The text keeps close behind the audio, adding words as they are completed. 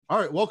All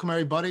right, welcome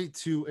everybody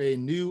to a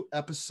new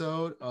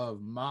episode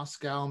of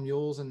Moscow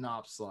Mules and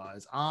Knob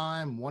Slides.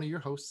 I'm one of your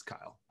hosts,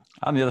 Kyle.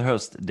 I'm the other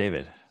host,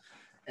 David.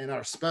 And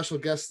our special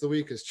guest of the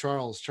week is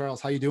Charles.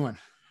 Charles, how you doing?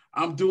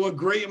 I'm doing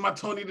great in my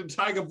Tony the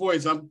Tiger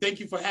voice. Thank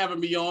you for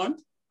having me on.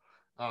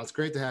 It's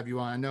great to have you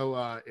on. I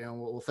know,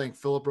 we'll thank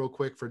Philip real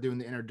quick for doing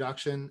the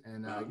introduction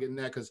and getting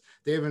that, because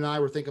David and I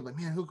were thinking, like,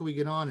 man, who can we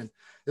get on? And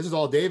this is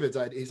all David's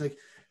idea. He's like,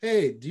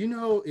 hey, do you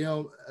know,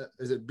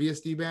 is it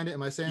BSD Bandit?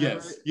 Am I saying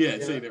that right? Yeah,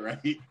 saying it right.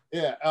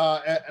 Yeah.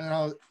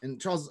 And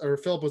Charles or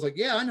Philip was like,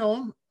 yeah, I know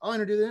him. I'll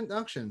introduce the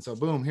introduction. So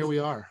boom, here we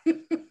are.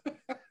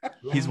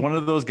 He's one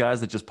of those guys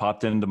that just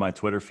popped into my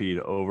Twitter feed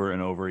over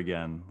and over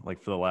again,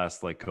 like for the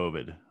last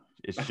COVID.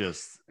 It's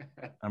just,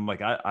 I'm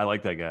like, I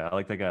like that guy. I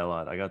like that guy a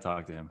lot. I got to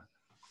talk to him.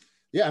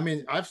 Yeah, I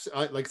mean, I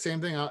like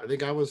same thing. I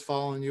think I was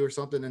following you or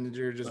something, and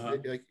you're just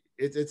like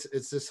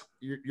it's just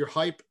your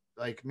hype,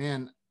 like,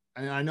 man.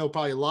 And I know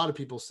probably a lot of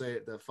people say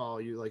it that follow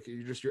you, like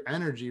you're just your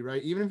energy,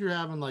 right? Even if you're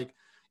having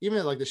even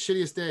at the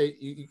shittiest day,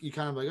 you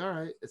kind of like, all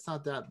right, it's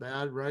not that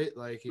bad, right?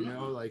 Like,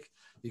 like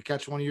you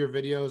catch one of your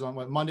videos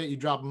on Monday, you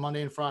drop them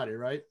Monday and Friday,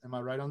 right? Am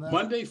I right on that?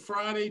 Monday,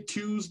 Friday,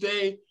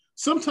 Tuesday.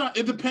 Sometimes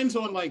it depends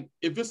on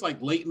if it's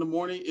late in the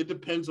morning, it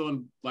depends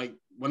on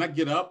when I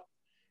get up.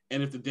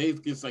 And if the day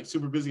gets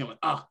super busy, I'm like,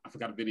 I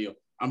forgot a video.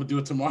 I'm gonna do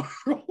it tomorrow.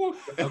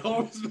 And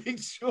always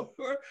make sure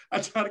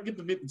I try to get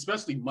the video,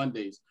 especially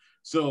Mondays.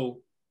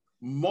 So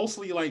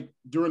mostly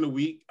during the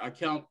week, I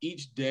count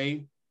each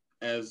day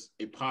as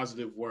a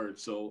positive word.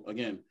 So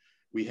again,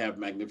 we have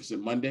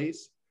magnificent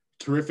Mondays,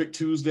 terrific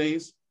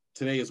Tuesdays.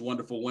 Today is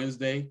wonderful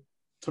Wednesday.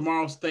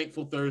 Tomorrow's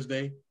thankful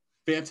Thursday.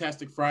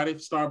 Fantastic Friday,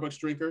 Starbucks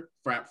drinker,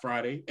 Frap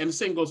Friday. And the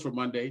same goes for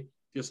Monday.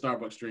 If you're a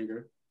Starbucks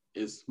drinker,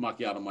 is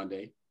Macchiato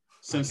Monday.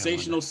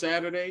 Sensational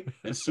Saturday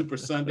and Super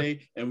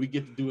Sunday, and we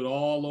get to do it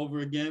all over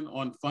again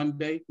on Fun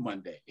Day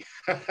Monday.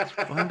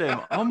 Fun Day.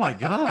 Oh my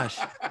gosh.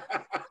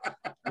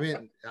 I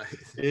mean,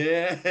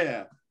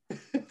 yeah.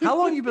 How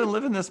long you been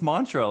living this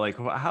mantra? Like,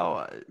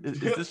 how is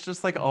this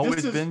just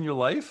always been your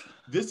life?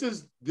 This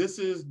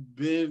has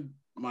been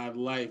my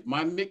life.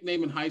 My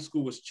nickname in high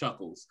school was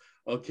Chuckles.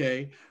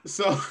 Okay,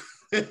 so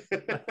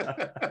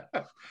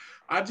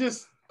I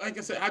just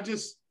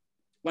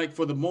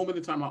for the moment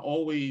in time,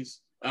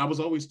 I was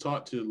always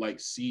taught to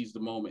seize the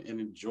moment and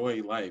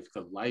enjoy life,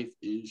 because life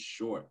is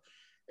short.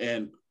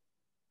 And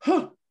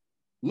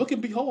look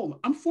and behold,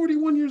 I'm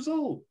 41 years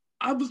old.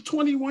 I was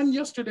 21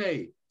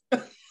 yesterday.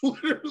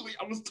 Literally,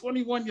 I was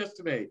 21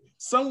 yesterday.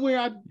 Somewhere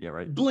I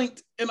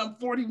blinked and I'm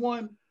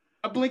 41.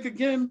 I blink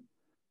again,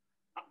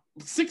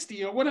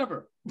 60 or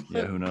whatever.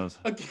 Yeah, who knows?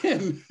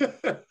 Again,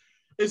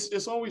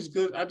 it's always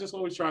good. I just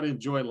always try to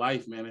enjoy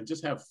life, man, and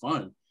just have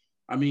fun.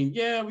 I mean,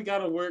 yeah, we got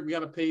to work. We got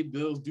to pay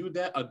bills, do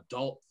that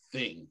adult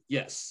thing.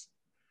 Yes.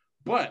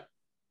 But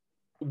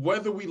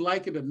whether we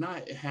like it or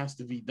not, it has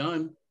to be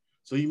done.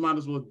 So you might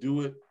as well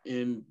do it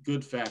in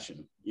good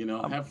fashion,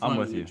 have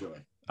fun and enjoy.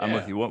 I'm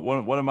with you.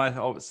 One of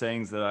my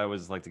sayings that I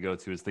always like to go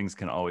to is things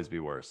can always be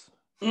worse.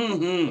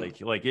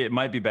 Mm-hmm. Like it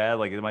might be bad.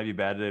 Like it might be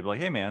bad today, but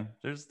hey man,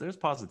 there's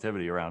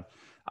positivity around.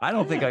 I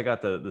don't think I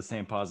got the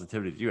same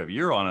positivity that you have.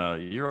 You're on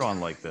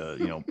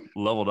the,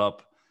 leveled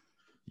up.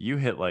 You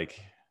hit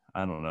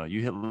I don't know.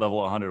 You hit level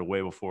 100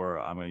 way before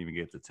I'm going to even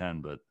get to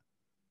 10, but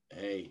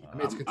hey, I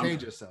mean, it's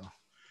contagious though.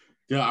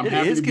 Yeah,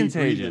 it is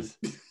contagious.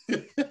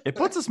 It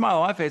puts a smile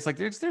on my face. Like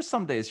there's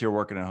some days here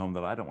working at home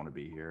that I don't want to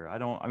be here.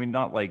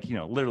 Not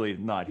literally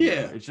not here.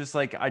 Yeah. It's just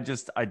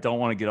I don't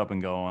want to get up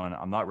and go on.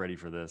 I'm not ready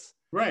for this.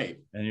 Right.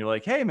 And you're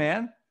like, hey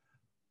man,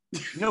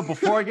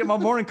 before I get my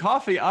morning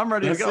coffee, I'm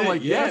ready to go. I'm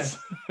like, yes.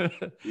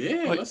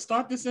 Yeah, let's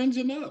start this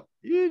engine up.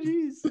 Yeah,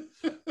 geez.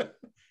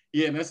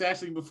 Yeah, and that's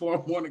actually before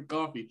I'm morning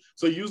coffee.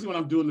 So usually when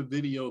I'm doing the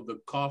video, the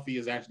coffee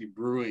is actually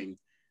brewing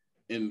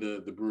in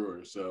the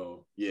brewer.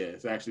 So yeah,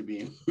 it's actually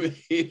being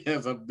made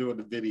as I'm doing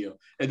the video.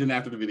 And then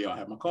after the video, I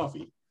have my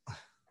coffee.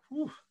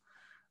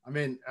 I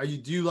mean,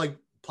 do you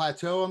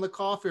plateau on the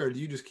coffee, or do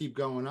you just keep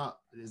going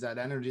up? Is that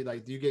energy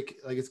do you get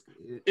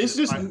it's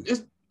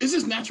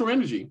just natural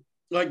energy.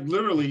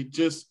 Literally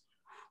just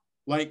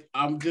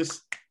I'm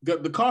just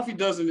the coffee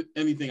doesn't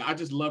anything. I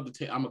just love the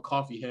taste. I'm a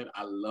coffee head.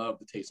 I love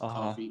the taste of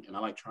coffee, and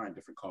I like trying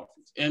different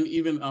coffees and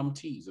even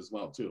teas as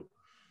well too.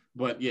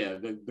 But yeah,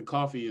 the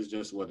coffee is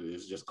just what it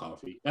is, just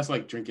coffee. That's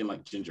like drinking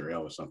ginger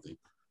ale or something,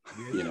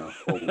 No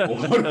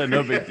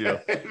big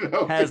deal.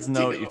 Has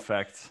no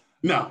effect.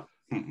 No.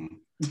 Nothing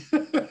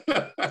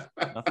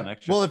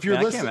extra. Well, if you're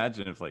listening, I can't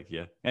imagine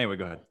if Anyway,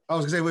 go ahead. I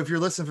was gonna say, if you're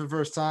listening for the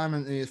first time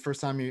and the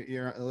first time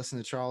you're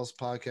listening to Charles'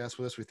 podcast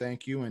with us, we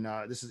thank you. And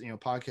this is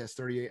podcast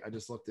 38. I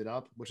just looked it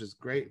up, which is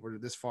great. We're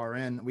this far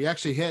in. We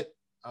actually hit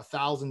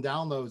 1,000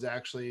 downloads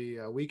actually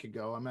a week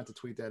ago. I meant to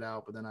tweet that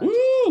out, but then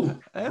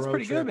that's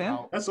pretty good,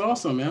 man. That's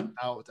awesome, man.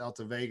 Out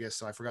to Vegas,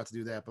 so I forgot to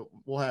do that. But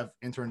we'll have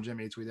intern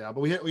Jimmy tweet that out.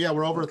 But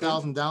we're over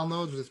 1,000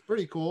 downloads, which is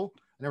pretty cool.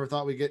 I never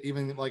thought we'd get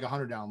even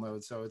 100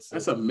 downloads. So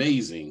that's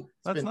amazing.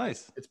 That's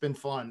nice. It's been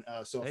fun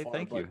so far.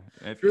 Thank you.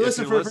 If you're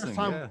listening for the first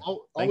time,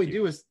 all we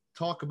do is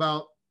talk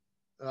about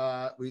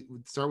we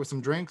start with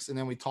some drinks, and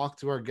then we talk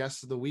to our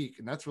guests of the week,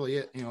 and that's really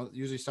it.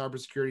 Usually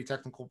cybersecurity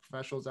technical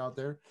professionals out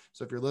there.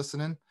 So if you're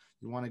listening,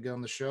 you want to get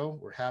on the show,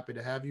 we're happy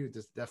to have you.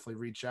 Just definitely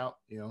reach out.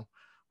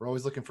 We're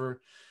always looking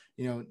for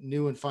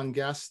new and fun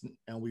guests,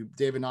 and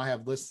Dave and I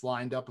have lists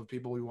lined up of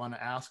people we want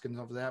to ask and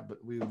stuff like that, but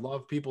we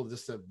love people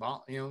just to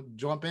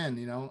jump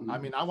in. I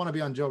mean, I want to be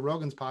on Joe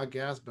Rogan's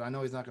podcast, but I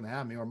know he's not going to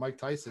have me, or Mike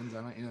Tyson's.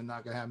 I don't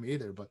not going to have me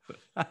either, but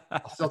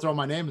I'll still throw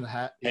my name in the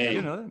hat. Hey,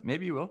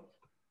 maybe you will.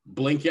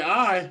 Blink your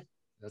eye.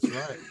 That's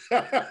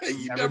right.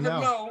 You never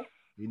know.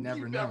 You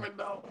never know.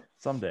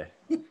 Someday.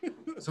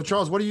 So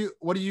Charles, what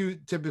do you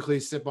typically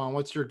sip on?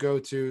 What's your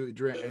go-to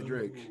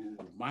drink?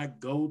 My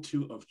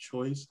go-to of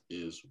choice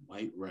is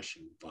White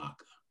Russian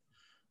vodka.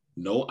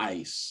 No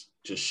ice,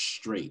 just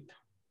straight.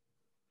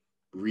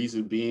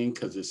 Reason being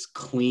because it's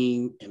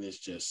clean and it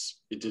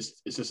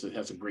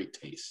has a great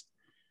taste.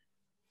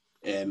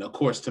 And of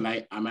course,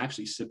 tonight I'm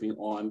actually sipping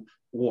on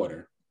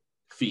water,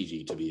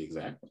 Fiji to be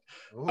exact.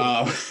 Do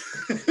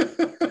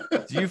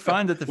you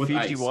find that the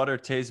Fiji ice. water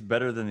tastes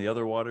better than the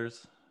other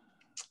waters?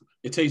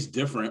 It tastes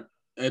different.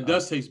 It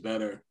does taste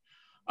better.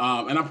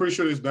 And I'm pretty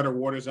sure there's better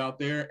waters out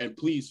there. And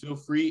please feel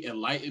free,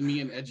 enlighten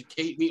me and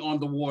educate me on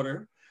the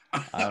water.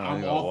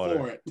 I'm all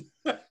for it.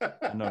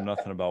 I know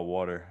nothing about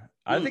water.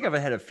 I think I've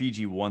had a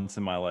Fiji once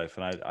in my life,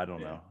 and I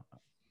don't know.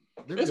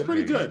 It's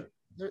pretty good.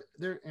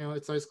 They're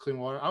it's nice clean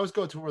water. I always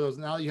go to where those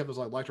now you have those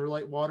like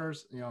electrolyte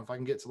waters. If I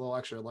can get a little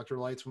extra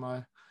electrolytes for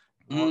my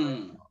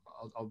water,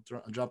 I'll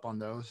jump on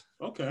those.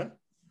 Okay.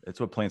 It's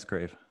what plants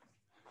crave.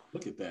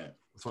 Look at that.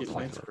 That's what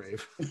plants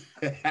crave.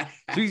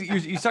 So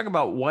you talk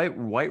about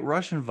white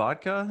Russian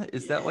vodka.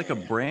 Is that like a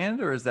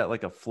brand or is that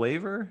like a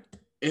flavor?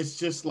 It's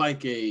just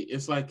like a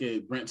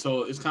brand.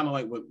 So it's kind of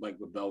like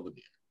with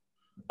Belvedere.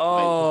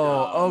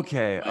 Oh,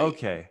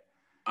 okay.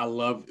 I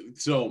love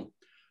so.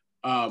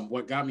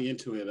 What got me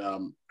into it?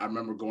 I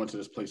remember going to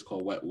this place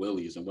called Wet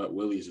Willie's, and Wet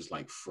Willie's is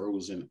like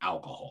frozen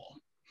alcohol.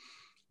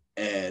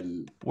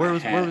 And where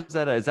was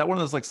that at? Is that one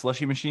of those like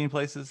slushy machine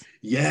places?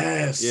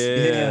 Yes.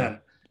 Yeah.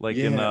 Like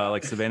in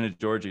like Savannah,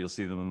 Georgia, you'll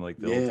see them in like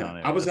the old town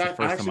area.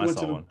 I actually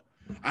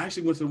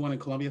went to the one in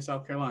Columbia,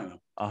 South Carolina.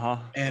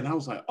 And I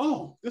was like,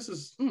 oh, this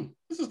is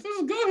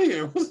good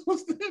here.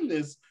 What's in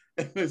this?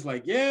 And it's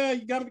like, yeah,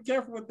 you got to be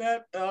careful with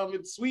that.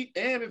 It's sweet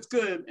and it's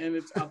good and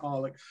it's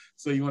alcoholic,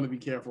 so you want to be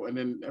careful. And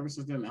then ever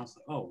since then, I was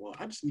like, oh well,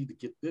 I just need to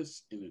get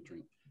this in the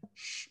drink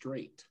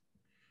straight.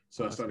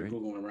 So I started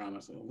Googling around. I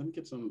said, well, let me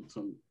get some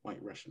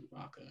White Russian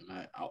vodka,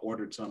 and I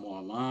ordered some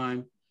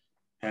online,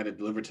 had it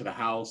delivered to the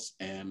house,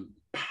 and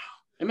pow.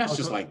 And that's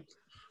just like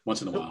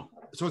once in a while.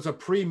 So it's a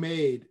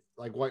pre-made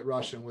like White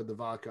Russian with the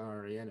vodka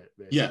already in it.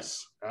 Basically.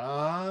 Yes.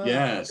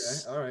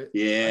 Yes. Okay. All right.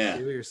 Yeah. I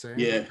see what you're saying.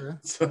 Yeah. Okay.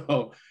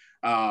 So,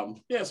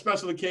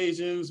 special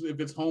occasions. If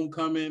it's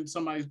homecoming,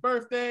 somebody's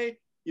birthday,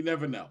 you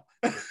never know.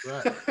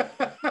 Right.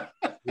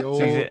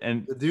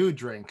 The dude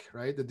drink,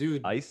 right? The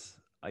dude ice.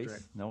 Drink.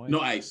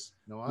 No ice.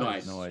 No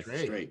ice.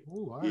 Straight.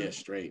 Ooh, right. Yeah,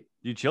 straight.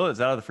 You chill it? Is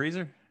that out of the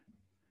freezer?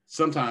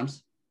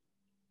 Sometimes.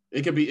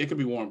 It could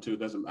be warm too.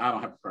 I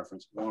don't have a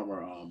preference. Warm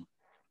or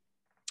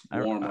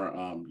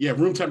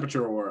room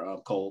temperature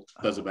or cold.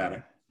 Doesn't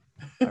matter.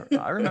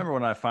 I remember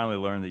when I finally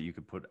learned that you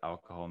could put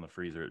alcohol in the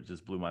freezer. It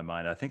just blew my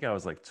mind. I think I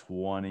was like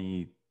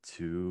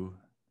 22.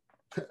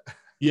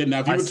 Yeah, now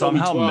if you would told me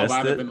 12,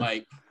 I'd have been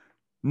like,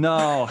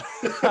 no.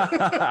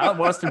 Out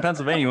Western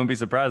Pennsylvania, you wouldn't be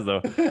surprised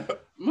though.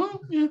 Well,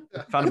 yeah.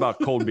 Found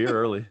about cold beer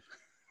early.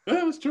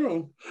 Yeah, it's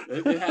true.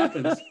 It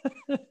happens.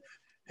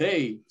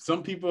 Hey,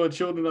 some people are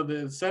children of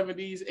the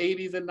 70s,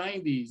 80s, and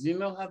 90s. You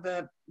know how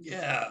that,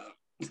 yeah.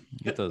 You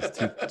get those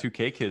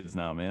 2K kids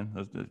now, man.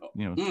 Those,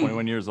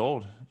 21 years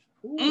old.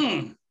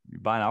 You're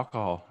buying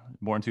alcohol.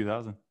 Born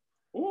 2000.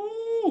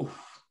 Ooh.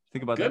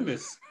 Think about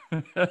goodness.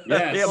 That.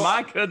 Yes. Yeah,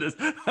 my goodness.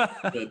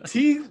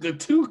 the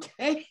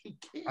 2K.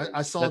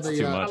 I saw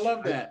I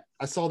love that.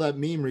 I saw that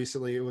meme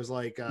recently. It was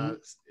like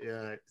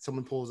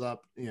someone pulls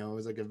up, it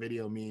was like a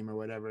video meme or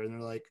whatever, and they're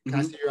like, "Can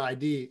I see your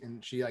ID?"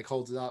 And she like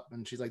holds it up,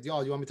 and she's like,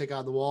 "Yo, you want me to take it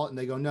out of the wallet?" And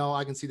they go, "No,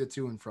 I can see the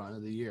 2 in front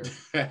of the year."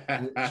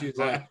 And she's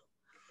like,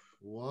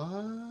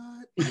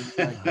 "What?"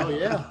 Like, oh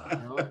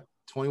yeah,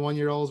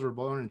 21-year-olds were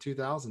born in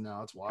 2000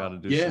 now. It's wild.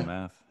 Got to do some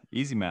math.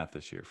 Easy math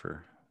this year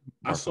for.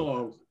 I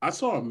saw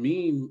a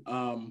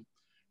meme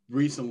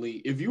recently.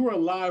 If you were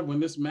alive when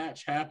this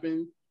match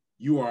happened,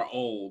 you are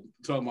old.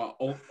 Talking about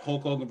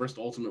Hulk Hogan versus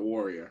the Ultimate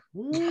Warrior.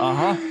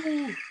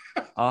 That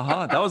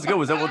was good.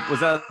 Was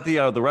that the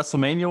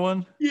WrestleMania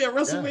one? Yeah,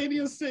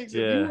 WrestleMania 6.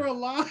 Yeah. If you were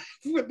alive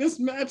when this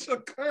match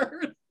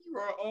occurred, you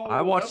are old.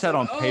 I watched that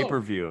on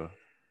pay-per-view.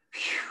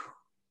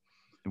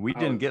 We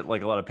didn't get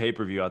like a lot of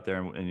pay-per-view out there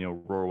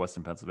in rural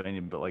Western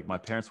Pennsylvania, but like my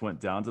parents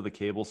went down to the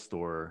cable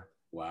store.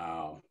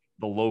 Wow.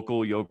 The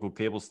local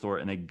cable store,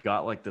 and they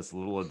got like this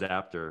little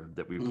adapter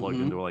that we plugged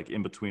into like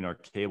in between our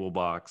cable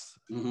box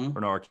or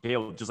no, our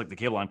cable, just like the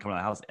cable line coming out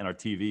of the house and our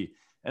TV.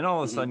 And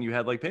all of a sudden you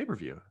had like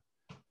pay-per-view.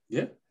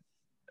 Yeah.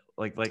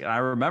 Like I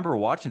remember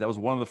watching, that was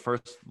one of the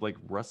first like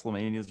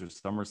WrestleManias or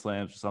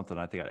SummerSlams or something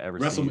I think I'd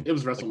ever seen. It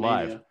was WrestleMania.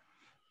 Like, live.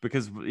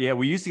 because yeah,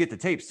 we used to get the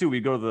tapes too. We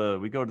go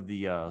to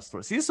the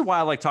store. See, this is why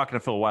I like talking to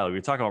Phil Wiley. We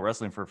were talking about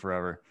wrestling for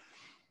forever.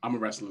 I'm a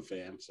wrestling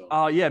fan, so.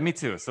 Oh yeah, me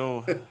too.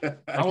 So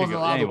I wasn't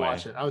allowed to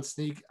watch it. I would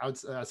sneak. I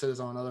said this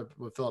on another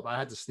with Philip. I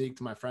had to sneak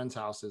to my friends'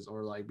 houses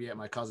or like be at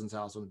my cousin's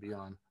house when it be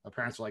on. My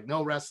parents were like,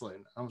 "No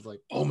wrestling." I was like,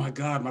 "Oh my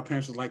god!" My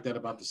parents was like that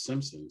about The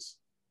Simpsons.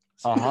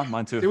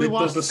 Mine too. Did we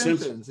watch The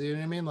Simpsons? You know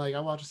what I mean? Like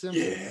I watched The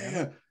Simpsons.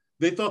 Yeah.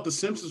 They thought The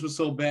Simpsons was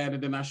so bad,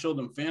 and then I showed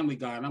them Family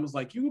Guy, and I was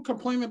like, "You were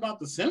complaining about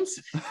The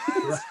Simpsons?"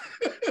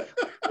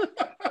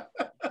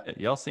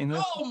 Y'all seen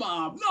this? No,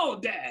 Mom. No,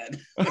 Dad.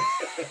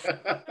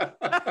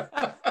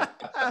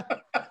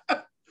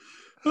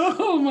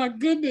 Oh my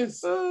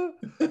goodness. So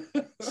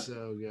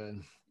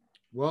good.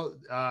 Well,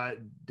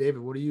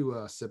 David, what are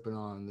you sipping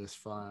on this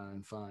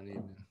fine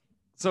evening?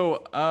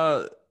 So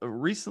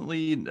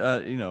recently,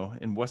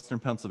 in Western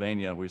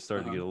Pennsylvania, we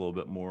started to get a little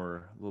bit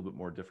more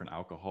different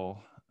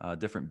alcohol,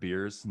 different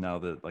beers now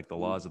that like the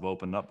laws have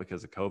opened up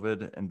because of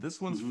COVID. And this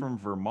one's from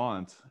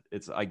Vermont.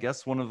 It's, I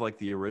guess, one of like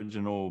the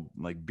original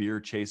like beer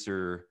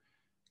chaser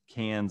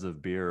cans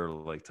of beer,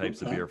 like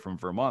types of beer from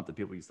Vermont that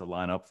people used to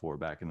line up for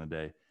back in the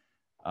day.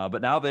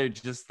 But now they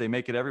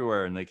make it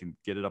everywhere and they can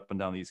get it up and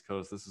down the East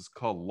Coast. This is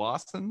called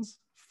Lawson's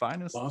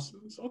Finest.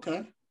 Lawson's,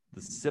 okay.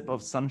 The Sip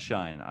of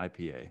Sunshine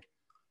IPA.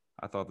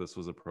 I thought this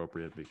was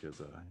appropriate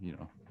because,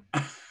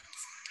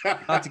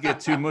 not to get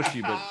too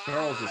mushy, but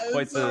Charles is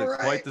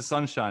quite the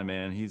sunshine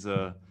man. He's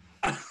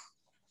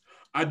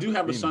I do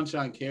have a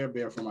Sunshine Care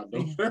Bear for my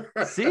daughter.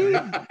 See,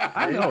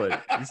 I know it.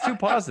 He's too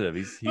positive.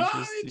 He's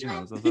just he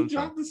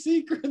dropped the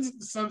secrets.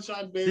 The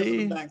Sunshine Bear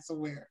in the back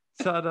somewhere.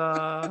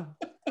 Ta-da!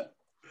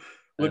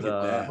 Look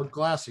at that. What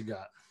glass you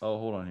got? Oh,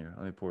 hold on here.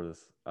 Let me pour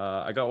this.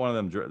 I got one of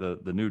them,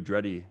 the new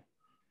Dreddy.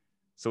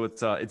 So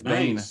it's nice.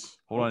 Bane.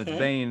 Hold on, it's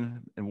Bane,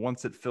 and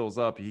once it fills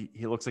up, he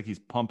looks like he's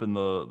pumping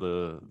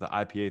the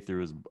IPA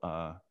through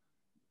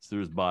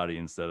his body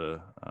instead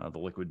of the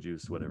liquid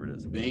juice, whatever it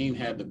is. Bane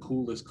had the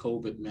coolest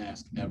COVID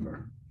mask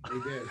ever. He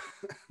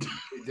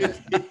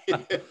did.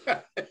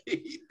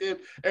 He did.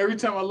 Every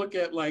time I look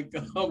at like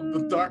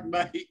the Dark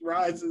Knight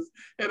Rises,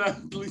 and I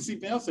see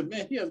Bane, I said,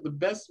 "Man, he has the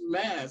best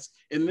mask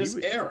in this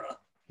era."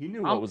 He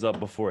knew what was up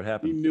before it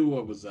happened. He knew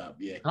what was up.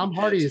 Yeah. Tom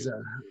Hardy is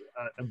a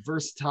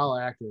versatile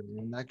actor,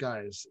 man. That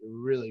guy is a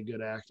really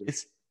good actor.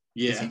 Is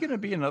he gonna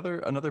be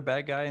another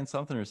bad guy in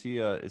something, or is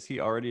he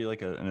already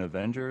like an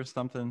Avenger or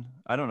something?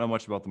 I don't know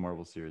much about the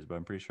Marvel series, but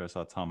I'm pretty sure I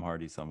saw Tom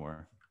Hardy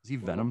somewhere. Is he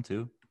Venom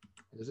too?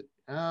 Is it?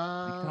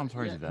 Tom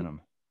Hardy's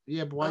Venom.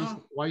 Yeah, but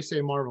why you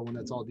say Marvel when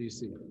that's all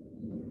DC?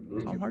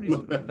 Tom Hardy's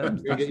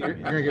Venom. You're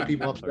gonna get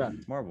people upset.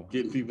 Marvel.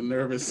 Getting people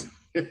nervous.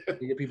 You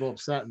get people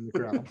upset in the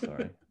crowd. I'm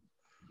sorry.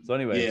 So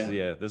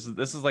anyway, this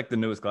is like the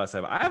newest glass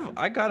I have.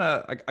 I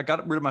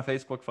got rid of my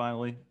Facebook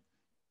finally.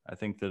 I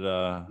think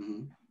that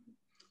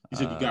You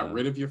said you got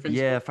rid of your Facebook?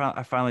 Yeah,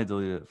 I finally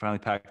deleted it. Finally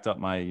packed up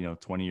my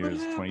 20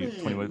 years,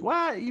 20.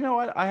 Well, you know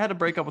what? I had to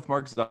break up with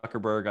Mark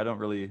Zuckerberg. I don't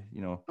really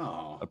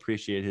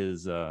appreciate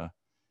his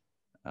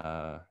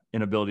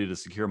inability to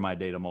secure my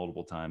data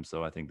multiple times.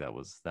 So I think that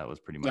was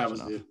pretty much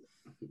enough. It.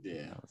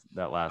 Yeah.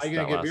 That last. Are you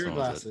gonna get beer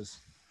glasses?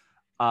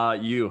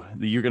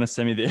 You're gonna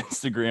send me the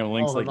Instagram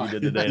links like you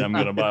did today, and I'm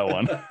gonna buy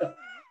one.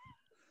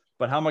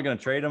 But how am I gonna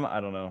trade them?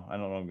 I don't know. I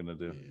don't know what I'm gonna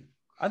do.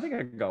 I think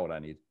I got what I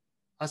need.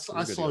 I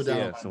slowed down.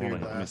 Yeah, so hold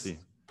on, let me see.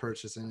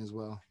 Purchasing as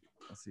well.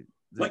 Let's see.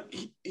 Like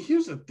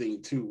here's the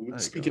thing too.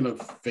 Speaking of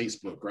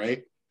Facebook,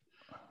 right?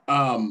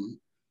 I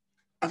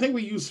think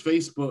we use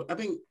Facebook. I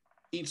think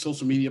each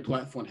social media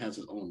platform has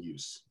its own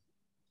use.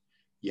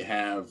 You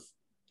have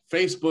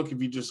Facebook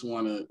if you just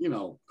want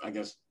to, I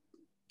guess,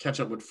 catch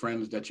up with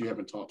friends that you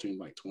haven't talked to in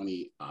like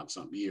 20 odd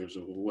something years or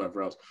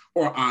whoever else,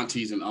 or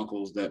aunties and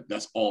uncles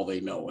that's all they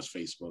know is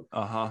Facebook.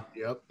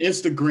 Yep.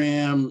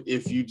 Instagram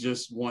if you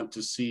just want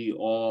to see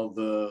all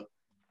the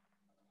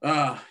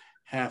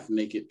half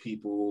naked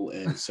people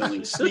and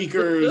selling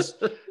sneakers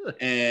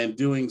and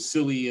doing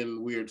silly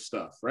and weird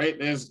stuff, right?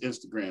 There's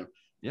Instagram.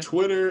 Yep.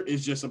 Twitter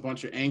is just a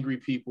bunch of angry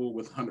people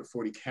with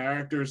 140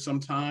 characters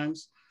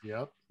sometimes.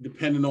 Yep.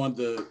 Depending on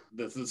the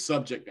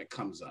subject that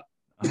comes up.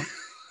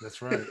 That's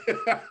right.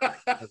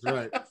 That's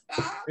right.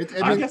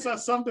 I guess I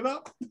summed it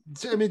up.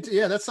 I mean,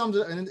 yeah, that sums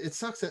it. And it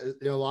sucks that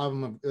a lot of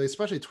them,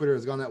 especially Twitter,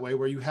 has gone that way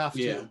where you have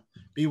to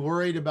be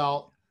worried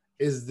about,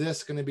 is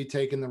this going to be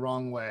taken the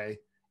wrong way?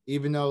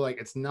 Even though like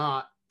it's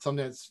not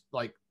something that's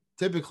like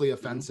typically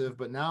offensive,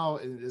 but now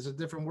it's a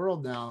different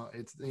world now.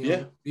 It's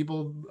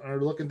people are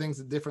looking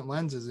things at different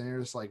lenses, and you're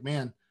just like,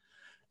 man,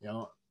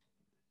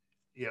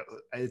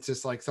 it's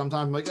just like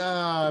sometimes I'm like,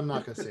 I'm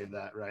not gonna say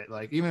that, right?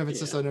 Like even if it's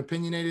just an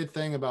opinionated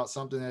thing about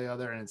something or the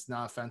other, and it's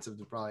not offensive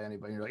to probably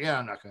anybody, you're like,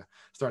 I'm not gonna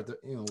start the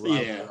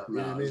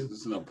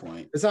there's no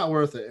point. It's not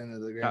worth it in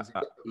the grand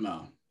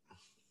no.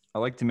 I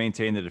like to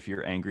maintain that if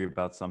you're angry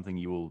about something,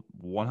 you will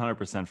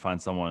 100%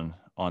 find someone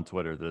on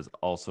Twitter that is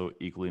also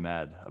equally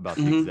mad about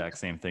the exact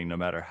same thing, no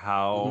matter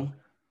how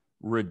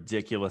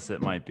ridiculous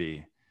it might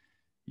be.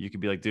 You could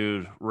be like,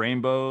 dude,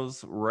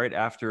 rainbows right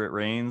after it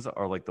rains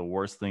are like the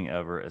worst thing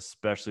ever,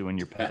 especially when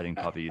you're petting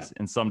puppies.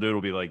 And some dude will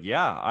be like,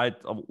 yeah, I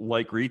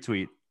like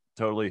retweet.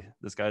 totally.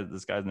 This guy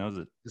knows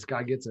it. This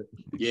guy gets it.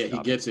 Yeah, he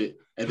gets it.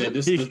 And then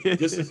this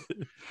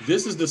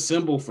is the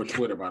symbol for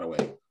Twitter, by the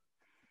way.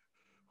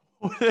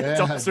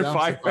 Dumpster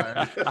fire.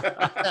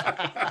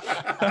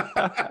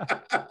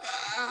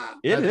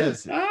 It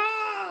is. Yes.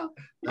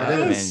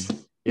 Man,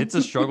 it's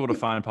a struggle to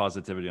find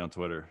positivity on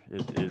Twitter.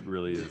 It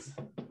really is.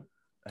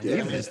 Yeah,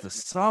 even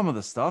just some of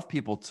the stuff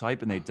people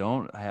type and they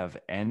don't have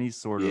any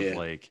sort of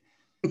like,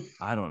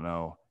 I don't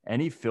know,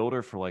 any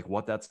filter for like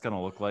what that's going to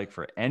look like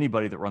for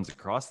anybody that runs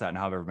across that in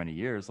however many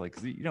years.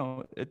 Like, you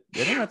know,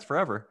 internet's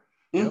forever.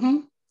 Mm-hmm.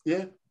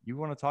 Yeah. You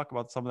want to talk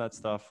about some of that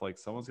stuff, like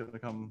someone's going to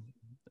come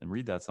and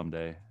read that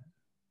someday.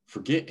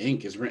 Forget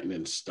ink is written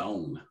in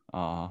stone.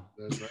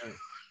 That's right.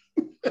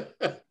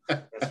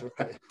 That's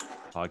right.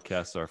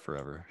 Podcasts are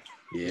forever.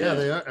 Yeah,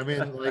 they are.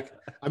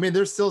 I mean,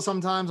 there's still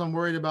sometimes I'm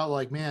worried about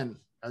like, man,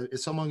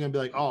 is someone going to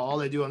be like, oh, all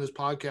they do on this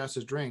podcast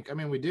is drink? I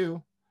mean, we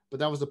do, but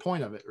that was the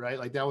point of it, right?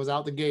 Like that was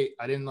out the gate.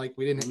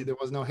 There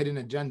was no hidden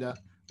agenda.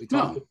 We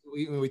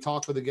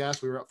talked with the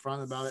guests. We were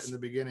upfront about it in the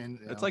beginning.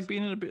 It's like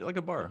being in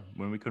a bar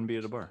when we couldn't be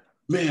at a bar.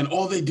 Man,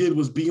 all they did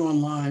was be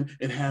online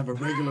and have a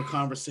regular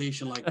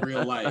conversation like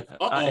real life.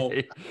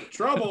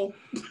 Trouble.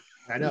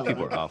 I know.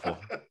 People are awful.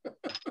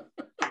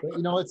 But,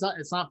 you know, it's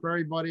not for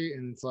everybody,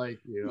 and it's like,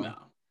 you know,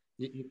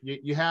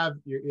 you have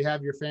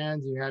your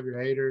fans, you have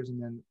your haters,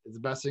 and then the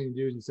best thing you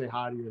do is you say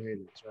hi to your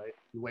haters, right?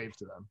 You wave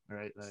to them,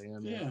 right?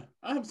 Yeah,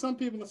 I have some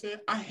people that say,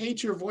 "I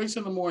hate your voice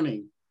in the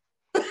morning."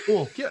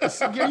 Cool.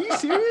 Yes. Are you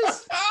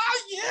serious?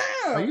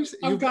 Yeah.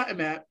 I've gotten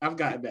that.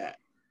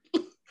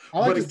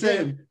 I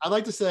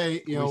like to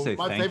say, you know,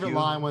 my favorite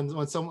line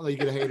when someone you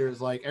get a hater is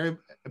like,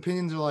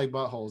 opinions are like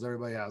buttholes.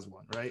 Everybody has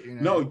one, right? You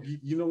know? No,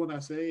 you know what I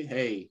say?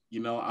 Hey,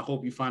 you know, I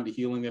hope you find the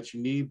healing that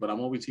you need, but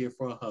I'm always here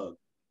for a hug.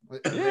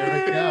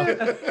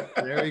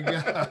 There we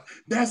go.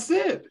 That's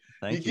it.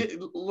 Thank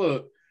you.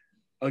 Look,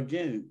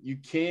 again, you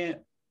can't,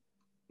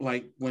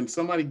 like, when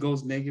somebody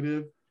goes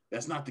negative,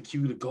 that's not the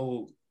cue to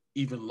go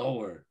even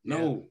lower.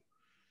 No,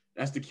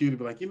 that's the cue to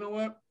be like, you know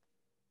what?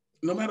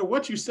 No matter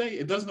what you say,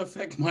 it doesn't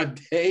affect my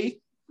day.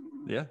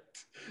 Yeah.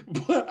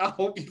 But I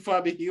hope you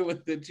find the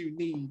healing that you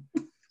need.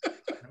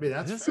 I mean,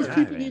 that's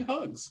people need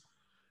hugs.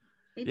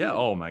 Yeah.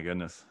 Oh my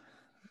goodness.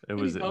 It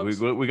was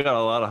we got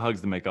a lot of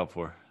hugs to make up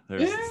for.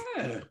 There's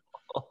a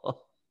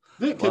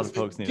lot of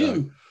folks need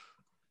hugs.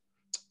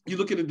 You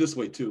look at it this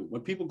way too.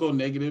 When people go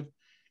negative,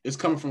 it's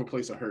coming from a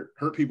place of hurt.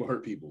 Hurt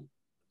people.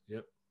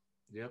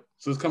 Yep.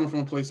 So it's coming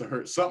from a place of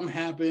hurt. Something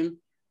happened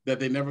that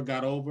they never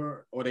got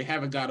over, or they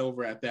haven't got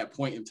over at that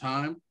point in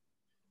time.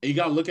 And you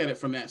got to look at it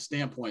from that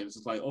standpoint.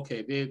 It's like,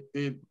 okay,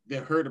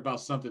 they're hurt about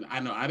something. I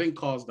know I didn't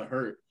cause the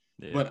hurt,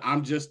 but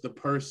I'm just the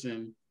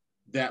person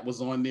that was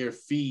on their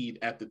feed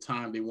at the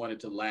time they wanted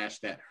to lash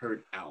that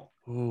hurt out.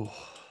 Ooh.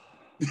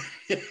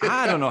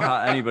 I don't know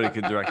how anybody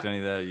could direct any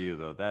of that at you,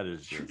 though. That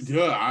is just...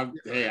 I've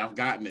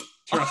gotten it.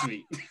 Trust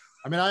me.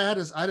 I mean, I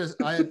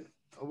had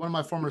one of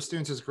my former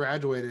students just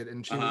graduated,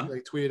 and she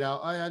like tweeted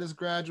out, "I just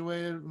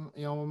graduated,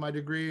 you know, with my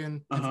degree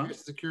in information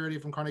security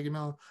from Carnegie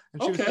Mellon,"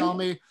 and she was telling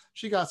me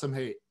she got some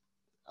hate.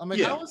 I'm like,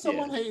 how is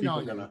someone hating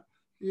on you?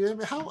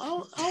 Yeah,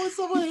 how is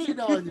someone hating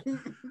on you?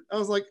 I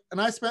was like,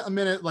 and I spent a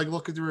minute like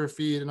looking through her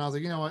feed, and I was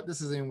like, you know what, this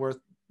isn't even worth.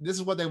 This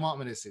is what they want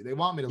me to see. They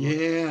want me to look.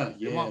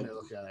 They want me to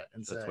look at it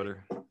and say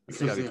Twitter.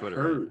 Because they're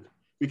hurt.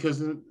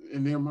 Because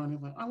in their mind,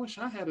 they're like, I wish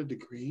I had a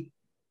degree.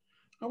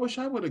 I wish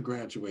I would have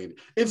graduated.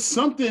 It's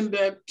something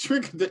that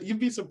you'd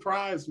be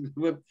surprised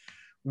with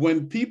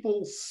when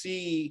people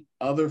see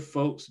other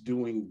folks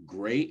doing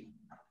great.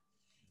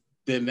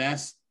 Then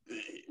that's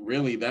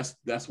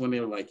when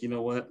they're like, you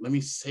know what? Let me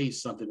say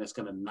something that's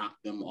going to knock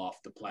them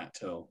off the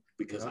plateau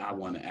because I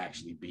want to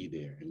actually be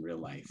there in real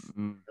life.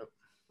 Mm-hmm.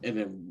 And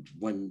then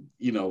when,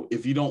 you know,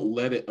 if you don't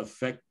let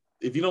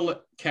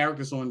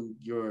characters on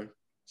your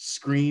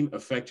screen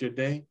affect your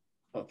day,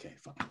 okay,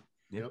 fine.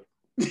 Yep.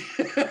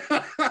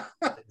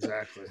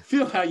 Exactly.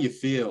 Feel how you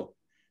feel.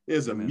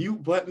 There's a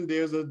mute button.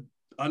 There's a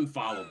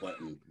unfollow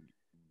button.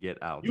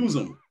 Get out. Use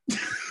them.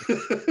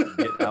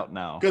 Get out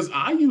now. Because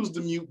I use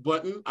the mute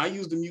button. I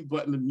use the mute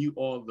button to mute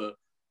all the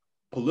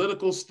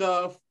political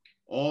stuff,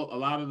 a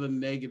lot of the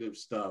negative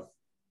stuff.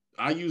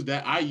 I use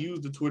that. I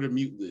use the Twitter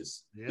mute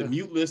list. Yeah. The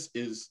mute list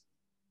is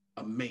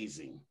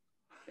amazing.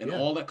 And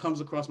all that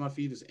comes across my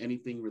feed is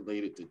anything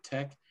related to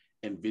tech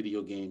and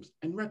video games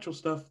and retro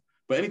stuff.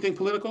 But anything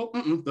political,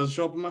 doesn't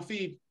show up in my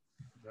feed.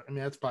 I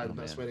mean, that's probably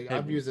the best way to go.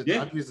 I've used it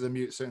to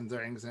mute certain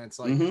things, and it's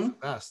like it's the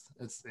best.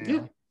 It's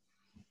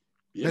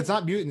it's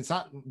not muting, it's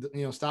not,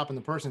 you know, stopping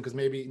the person, because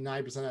maybe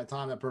 90% of the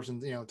time that person,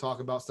 you know, talk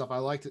about stuff I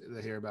like to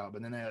hear about,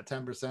 but then at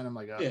 10%, I'm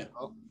like,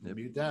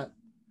 mute that,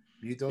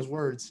 mute those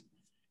words.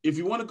 If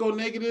you want to go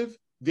negative,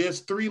 there's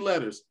 3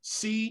 letters: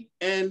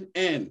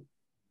 CNN.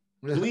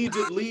 Bleeds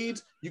it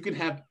leads. You can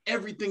have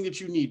everything that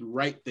you need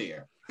right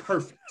there.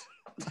 Perfect.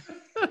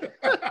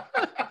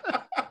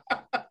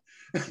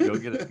 Go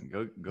get it.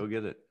 Go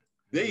get it.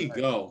 There you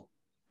go.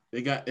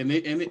 They got and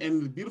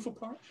the beautiful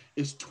part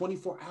is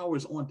 24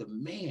 hours on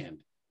demand.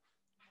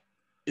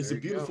 It's a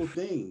beautiful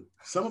thing.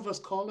 Some of us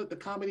call it the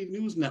Comedy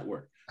News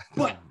Network,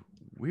 but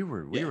We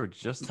were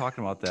just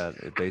talking about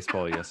that at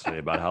baseball yesterday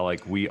about how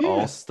like we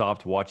all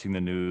stopped watching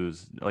the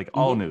news, like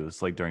all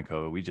news, like during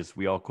COVID.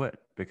 We all quit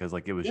because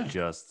like it was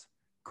just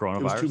coronavirus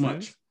it was too much.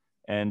 news.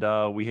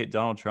 And we hit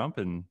Donald Trump,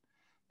 and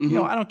you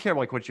know, I don't care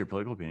like what your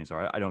political opinions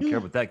are. I don't care,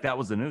 but that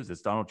was the news.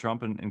 It's Donald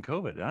Trump and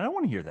COVID. And I don't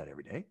want to hear that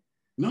every day.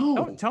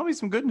 No. Tell me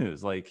some good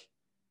news. Like,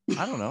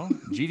 I don't know,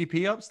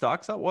 GDP up,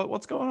 stocks up.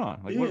 What's going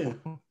on? Like,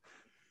 what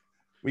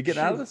we get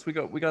out of this? We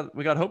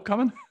got hope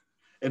coming.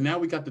 And now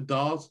we got the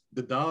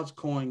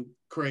Dogecoin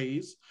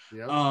craze.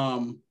 Yep.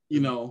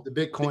 You know, the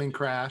Bitcoin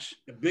crash.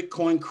 The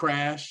Bitcoin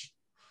crash.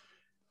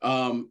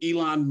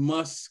 Elon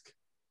Musk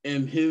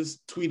and his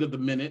tweet of the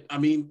minute. I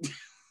mean,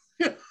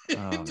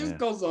 it just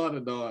goes on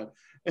and on.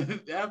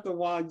 And after a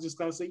while, you just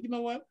gotta say, you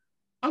know what?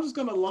 I'm just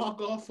gonna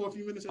log off for a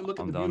few minutes and look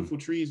at the beautiful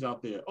trees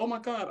out there. Oh my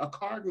God, a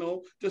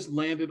cardinal just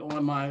landed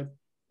on my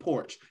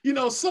porch. You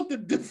know,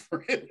 something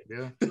different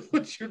than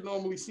what you're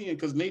normally seeing,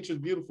 because nature's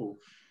beautiful.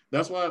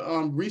 That's why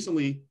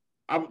recently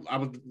I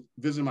was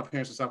visiting my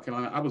parents in South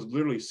Carolina. I was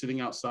literally sitting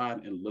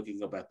outside and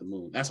looking up at the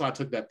moon. That's why I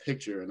took that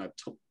picture and I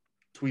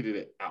tweeted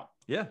it out.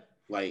 Yeah,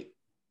 like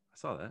I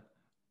saw that.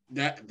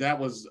 That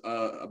was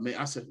amazing.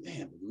 I said,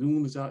 man, the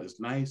moon is out. It's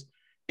nice,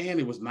 and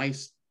it was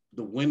nice.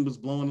 The wind was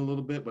blowing a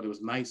little bit, but it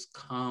was nice,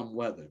 calm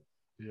weather.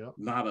 Yeah,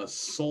 not a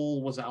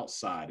soul was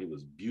outside. It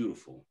was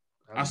beautiful.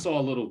 I saw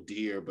a little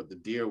deer, but the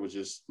deer was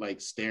just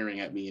like staring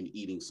at me and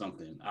eating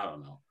something. I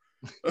don't know.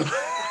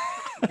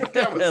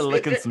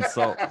 Licking some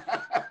salt.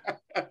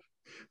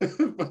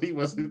 But he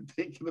wasn't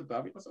thinking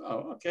about me. I said,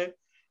 oh, okay.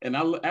 And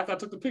after I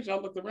took the picture, I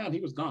looked around.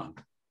 He was gone.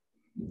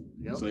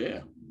 Yep. So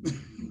yeah.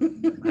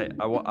 Hey,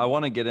 I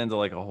want to get into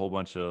like a whole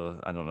bunch of,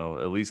 I don't know,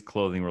 at least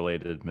clothing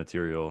related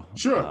material.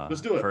 Sure,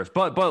 let's do it first.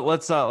 But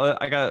let's we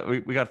got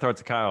to throw it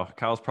to Kyle.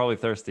 Kyle's probably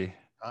thirsty.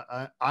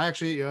 I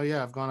actually,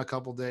 I've gone a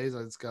couple days.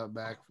 I just got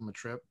back from a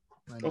trip.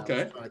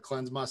 Okay. I was trying to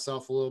cleanse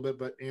myself a little bit,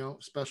 but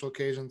special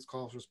occasions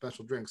call for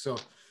special drinks. So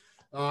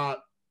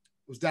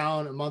was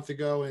down a month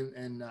ago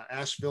in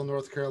Asheville,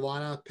 North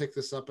Carolina. Picked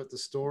this up at the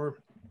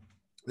store.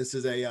 This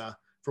is a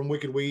from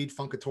Wicked Weed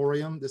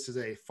Funkatorium. This is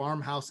a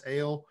farmhouse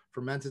ale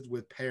fermented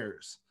with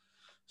pears.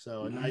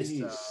 So a nice.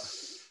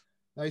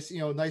 That's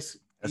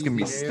gonna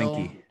be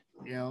stinky.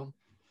 Ale,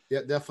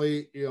 yeah,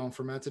 definitely.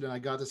 Fermented, and I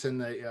got this in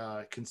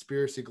the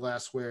Conspiracy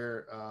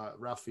Glassware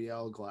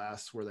Raphael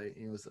glass, where they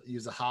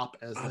use the hop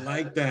as. I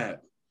like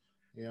that.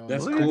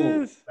 That's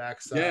cool.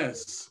 Backside.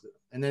 Yes.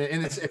 And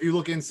then it's if you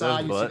look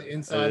inside, you see the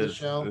inside of the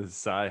shell.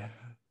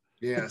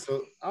 Yeah,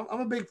 so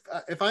I'm a big.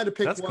 If I had to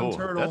pick one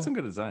turtle, that's some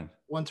good design.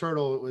 One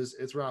turtle,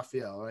 it's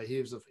Raphael, right?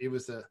 He was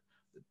the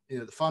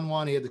the fun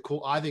one. He had the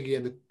cool. I think he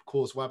had the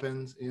coolest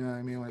weapons. You know what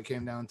I mean? When it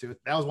came down to it,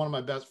 that was one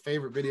of my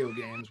favorite video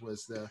games.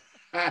 Was the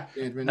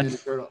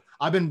Ninja Turtle.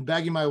 I've been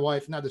begging my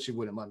wife, not that she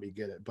wouldn't let me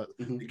get it, but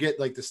to get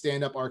like the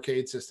stand-up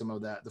arcade system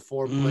of that, the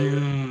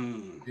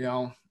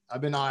 4-player.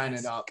 I've been eyeing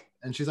it up,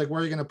 and she's like,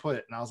 "Where are you gonna put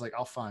it?" And I was like,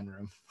 "I'll find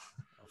room."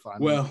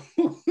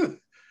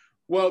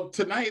 Well,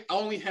 tonight I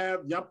only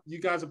have. Yep, you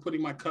guys are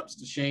putting my cups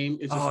to shame.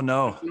 It's just in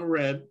the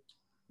red.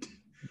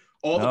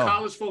 All the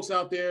college folks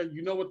out there,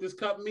 you know what this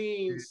cup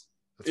means.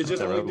 It's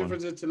just the only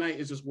difference is tonight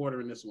is just water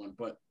in this one,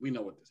 but we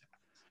know what this is.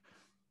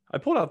 I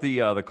pulled out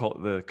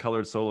the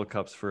colored solo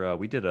cups for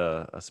we did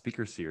a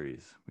speaker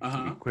series.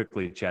 We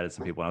quickly chatted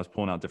some people, and I was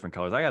pulling out different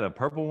colors. I got a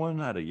purple one,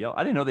 I had a yellow.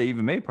 I didn't know they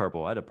even made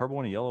purple. I had a purple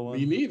one, a yellow one.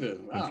 Me neither.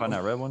 Wow. Find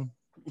that red one.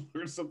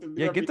 Something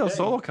get those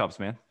solo cups,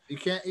 man. You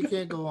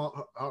can't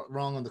go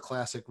wrong on the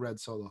classic red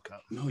solo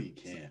cup. No, you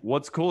can't.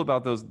 What's cool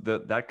about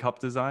that cup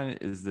design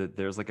is that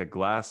there's like a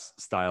glass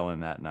style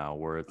in that now,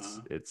 where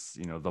it's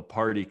the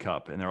party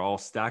cup, and they're all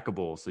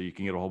stackable, so you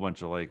can get a whole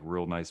bunch of like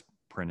real nice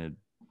printed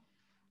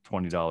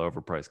 $20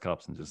 overpriced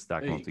cups and just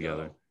stack them up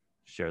together.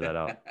 Share that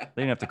out.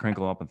 They didn't have to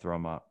crinkle them up and throw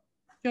them out.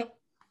 Yep.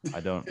 I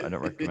don't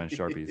recommend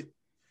Sharpies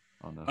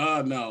on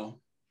the. No.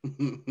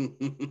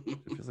 It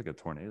feels like a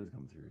tornado's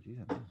coming through.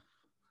 Jeez,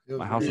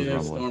 my house is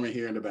rumbling. Storming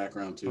here in the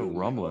background too. Oh,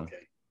 rumbling.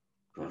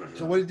 Okay.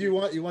 So what did you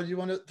want? What do you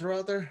want to throw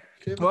out there,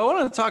 Kevin? Well, I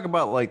want to talk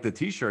about like the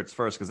t-shirts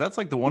first, because that's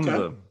like one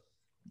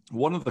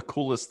of the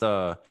coolest.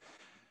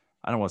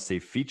 I don't want to say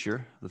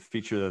feature.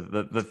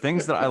 The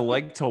things that I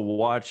like to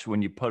watch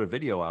when you put a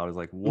video out is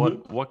like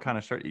what kind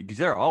of shirt, because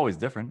they're always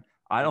different.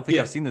 I don't think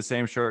I've seen the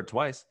same shirt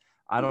twice.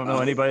 I don't know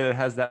anybody that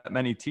has that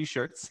many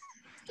t-shirts.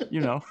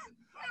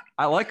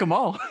 I like them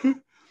all,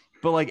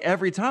 but like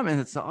every time, and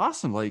it's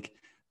awesome. Like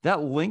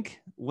that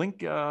link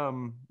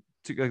 2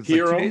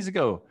 days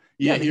ago.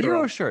 Yeah, the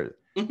Hero shirt.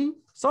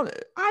 So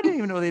I didn't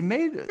even know they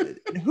made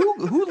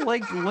who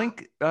liked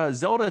Link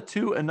Zelda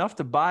 2 enough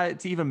to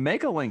even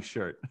make a Link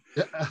shirt.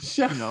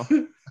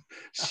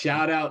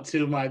 Shout out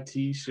to my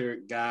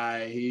t-shirt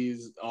guy.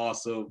 He's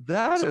awesome.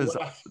 That is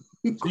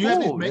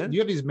cool. Do you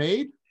have these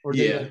made? Or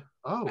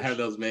I have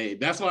those made.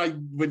 That's why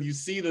when you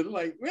see them,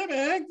 like, where the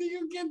heck do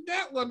you get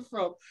that one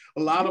from? A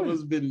lot of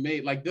them's been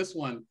made. Like this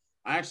one,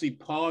 I actually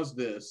paused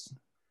this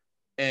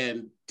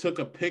and took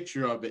a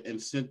picture of it and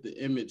sent the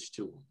image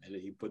to him, and then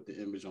he put the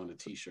image on the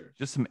t-shirt.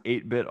 Just some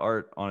 8-bit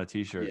art on a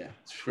t-shirt. Yeah,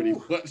 it's pretty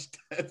much.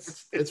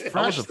 It's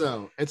fresh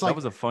though. It's like that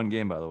was a fun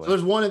game, by the way. So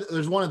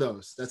there's one of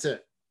those. That's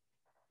it.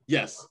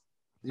 Yes,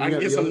 I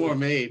can get some more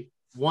made.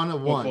 One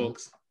of one,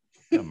 folks.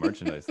 Yeah,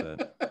 merchandise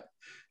that.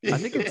 I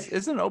think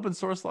isn't an open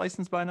source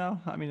license by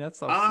now. I mean,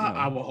 that's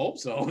I will hope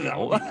so.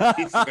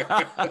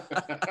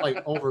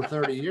 Like over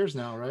 30 years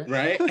now, right?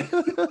 Right.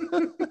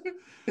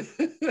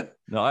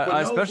 No,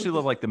 I especially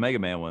love like the Mega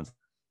Man ones.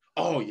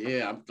 Oh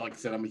yeah, like I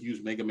said, I'm a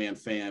huge Mega Man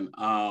fan.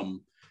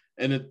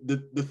 And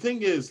the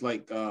thing is,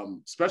 like,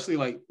 especially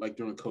like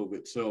during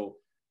COVID. So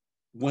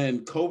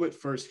when COVID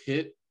first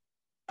hit,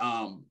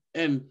 and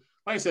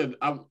like I said,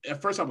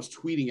 at first I was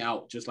tweeting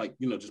out just like,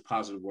 just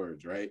positive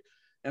words, right?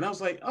 And I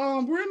was like,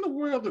 we're in the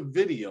world of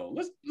video.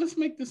 Let's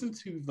make this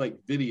into like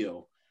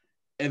video.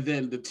 And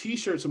then the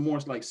t-shirts are more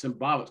like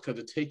symbolic because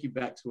they take you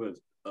back to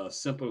a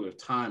simpler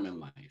time in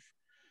life.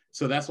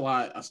 So that's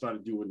why I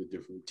started doing the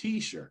different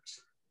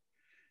t-shirts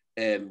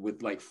and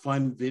with like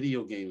fun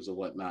video games or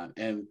whatnot.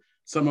 And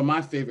some of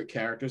my favorite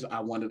characters, I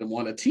wanted them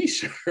on a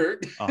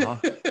t-shirt.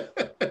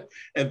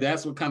 And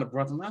that's what kind of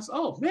brought them. I said,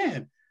 oh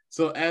man.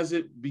 So as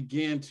it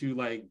began to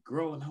like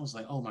grow, and I was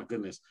like, oh my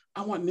goodness,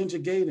 I want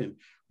Ninja Gaiden,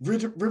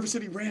 River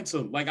City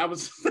Ransom. Like I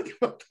was thinking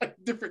about like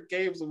different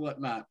games and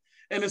whatnot.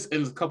 And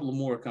there's a couple of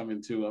more coming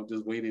too. I'm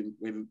just waiting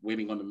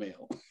on the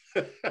mail.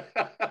 Did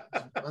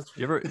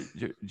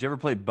you ever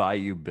play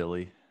Bayou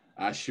Billy?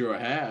 I sure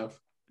have.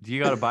 Do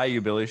you got a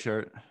Bayou Billy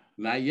shirt?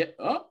 Not yet.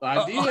 Oh,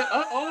 I did.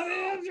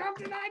 I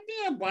dropped an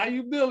idea.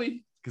 Bayou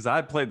Billy. Because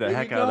I played the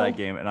heck out of that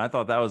game, and I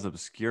thought that was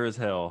obscure as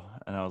hell.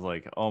 And I was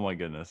like, oh my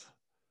goodness.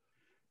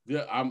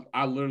 Yeah,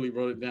 I literally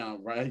wrote it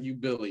down. Bayou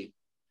Billy.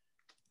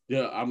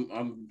 Yeah, I'm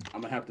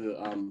gonna have to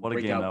what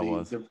break out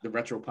the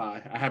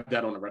RetroPie. I have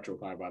that on the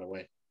RetroPie, by the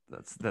way.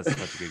 That's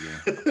such a good game.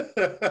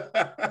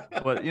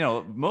 But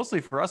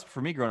mostly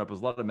for me growing up, was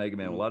a lot of Mega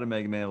Man, a lot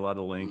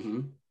of Link.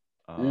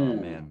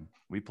 Mm-hmm. Man,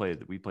 we played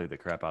the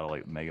crap out of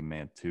like Mega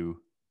Man 2.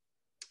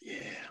 Yeah.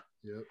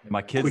 Yep.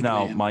 My kids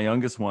now, my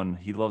youngest one,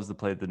 he loves to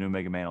play the new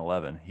Mega Man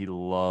 11. He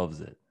loves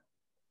it.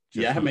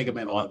 I have Mega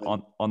Man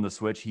 11 on the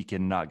Switch. He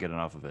cannot get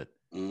enough of it.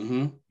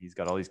 Mm-hmm. He's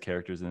got all these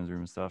characters in his room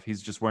and stuff.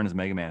 He's just wearing his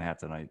Mega Man hat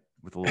tonight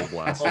with a little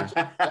blaster.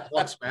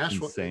 Hulk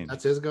Smash, insane.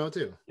 That's his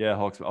go-to. Yeah,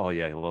 Hulk. Oh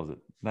yeah, he loves it.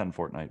 Not in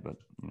Fortnite, but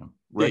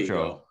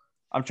retro.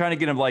 I'm trying to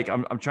get him like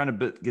I'm trying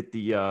to get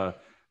the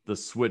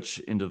Switch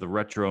into the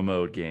retro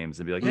mode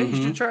games and be like, hey,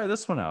 you should try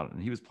this one out. And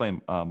he was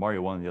playing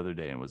Mario 1 the other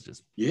day and was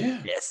just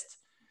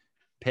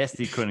pissed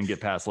he couldn't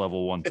get past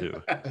level 1,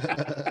 2.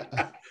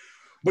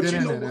 But you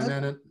know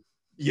what?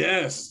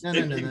 Yes. Yeah.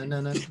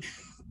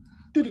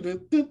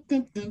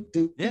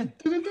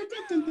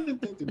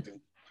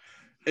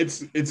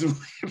 It's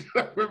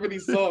I remember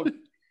these songs.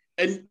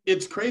 And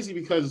it's crazy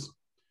because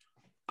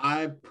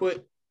I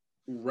put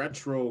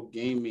retro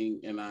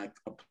gaming and I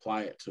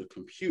apply it to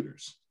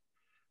computers.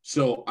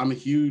 So I'm a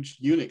huge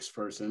Unix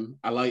person.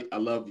 I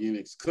love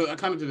Unix. I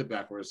kind of did it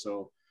backwards.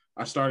 So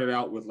I started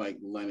out with like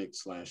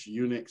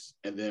Linux/Unix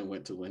and then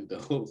went to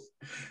Windows.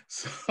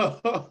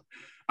 So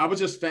I was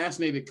just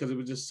fascinated because it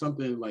was just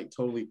something like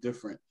totally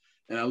different.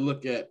 And I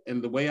look at,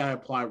 and the way I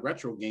apply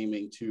retro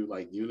gaming to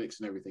like Unix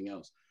and everything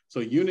else. So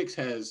Unix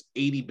has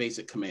 80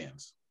 basic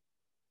commands.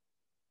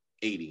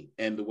 80.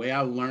 And the way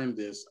I learned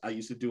this, I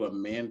used to do a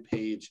man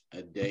page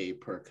a day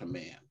per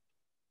command.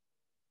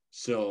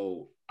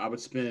 So I would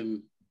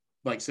spend,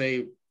 like,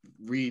 say,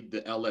 read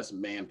the LS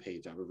man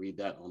page. I would read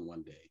that on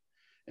one day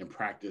and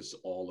practice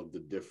all of the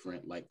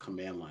different like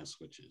command line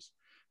switches.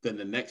 Then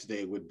the next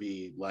day would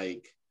be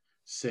like,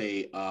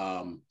 say,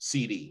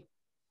 CD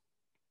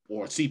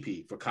or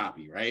CP for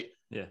copy, right?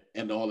 Yeah.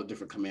 And all the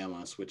different command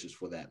line switches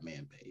for that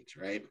man page,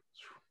 right?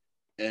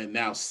 And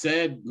now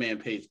said man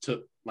page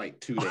took like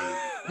 2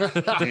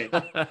 days.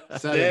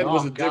 Said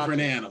was a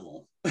different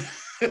animal.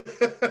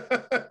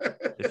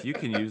 If you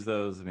can use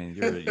those, I mean,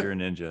 you're a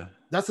ninja.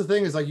 That's the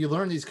thing is like you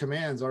learn these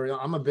commands. Or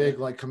I'm a big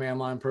like command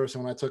line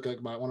person. When I took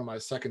like one of my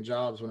second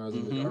jobs when I was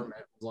in the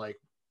government, like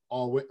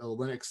all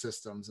Linux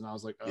systems, and I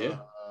was like, I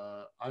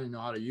didn't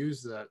know how to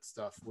use that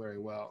stuff very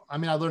well. I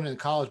mean, I learned it in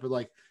college, but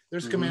like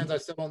there's commands I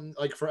still don't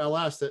like for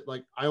LS that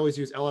like I always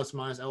use ls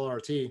minus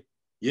LRT.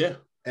 Yeah.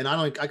 And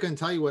I couldn't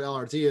tell you what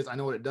LRT is. I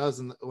know what it does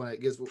and when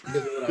it gives me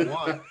what I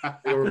want.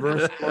 The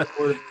reverse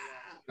forward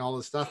and all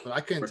this stuff, but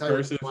I couldn't tell you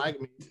what flag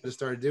means. I just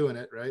started doing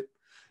it, right?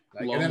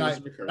 Like, and then I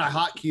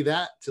hotkey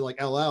that to like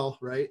LL,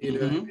 right? You know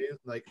what I mean?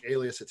 Like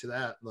alias it to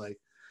that. Like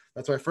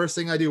that's my first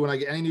thing I do when I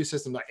get any new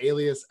system, like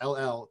alias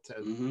LL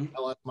to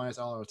LS minus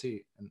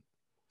LRT.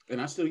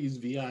 And I still use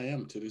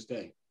VIM to this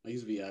day. I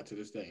use VI to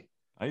this day.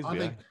 I use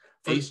VI.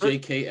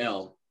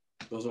 HJKL.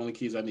 Those are the only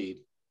keys I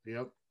need.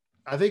 Yep.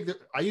 I think that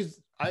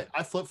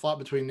I flip flop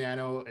between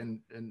Nano and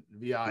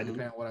VI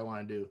depending on what I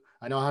want to do.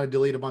 I know how to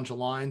delete a bunch of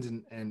lines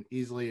and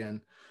easily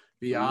in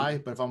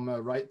VI, but if I'm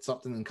gonna write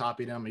something and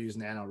copy them, I use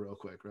Nano real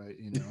quick, right?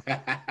 You know.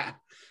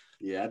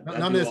 Yeah,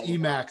 none of this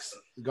Emacs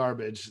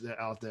garbage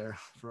out there.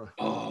 We're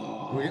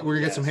gonna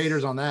get some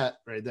haters on that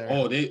right there.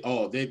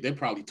 They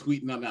probably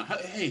tweeting out now.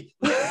 Hey,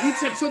 he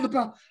said something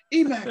about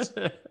Emacs.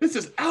 This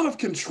is out of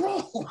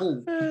control.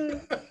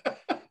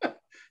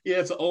 Yeah,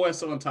 it's an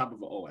OS on top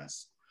of an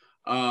OS.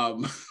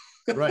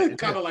 Right.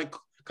 kind of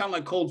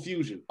like Cold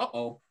Fusion.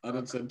 I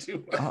done said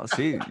too much. Oh,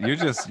 see,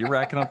 you're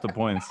racking up the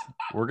points.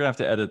 We're gonna have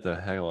to edit the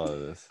hell out of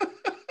this.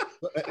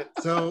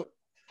 So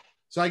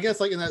I guess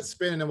like in that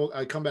spin, and then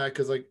I come back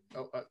because like,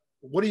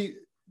 what do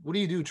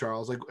you do,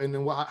 Charles? Like, and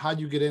then how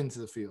do you get into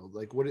the field?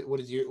 Like, what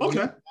is your what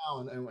okay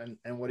and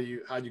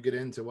how'd you get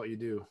into what you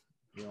do?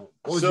 You know,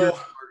 what was your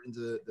start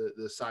into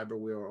the cyber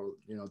world,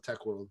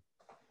 tech world?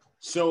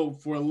 So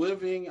for a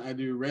living, I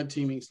do red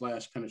teaming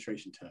 /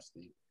 penetration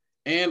testing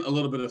and a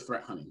little bit of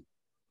threat hunting.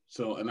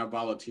 So, and I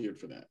volunteered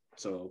for that.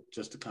 So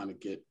just to kind of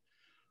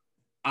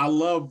I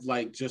love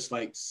just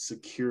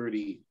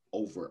security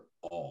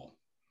overall.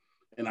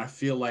 And I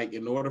feel like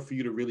in order for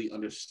you to really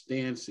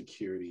understand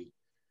security,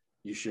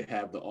 you should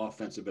have the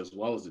offensive as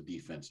well as the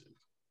defensive,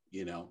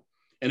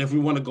 And if we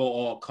want to go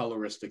all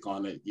coloristic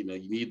on it, you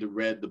need the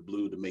red, the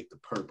blue to make the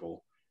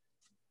purple,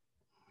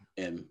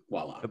 and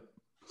voila. Yep.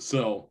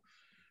 So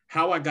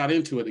how I got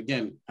into it,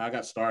 again, how I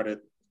got started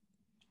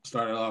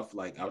off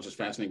I was just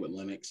fascinated with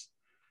Linux.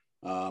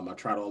 I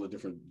tried all the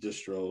different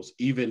distros,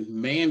 even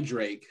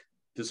Mandrake.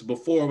 This is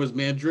before it was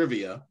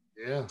Mandrivia.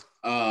 Yeah.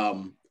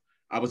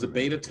 I was a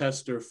beta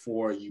tester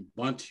for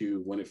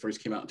Ubuntu when it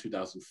first came out in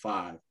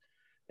 2005.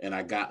 And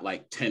I got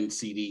 10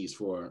 CDs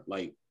for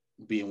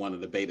being one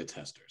of the beta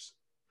testers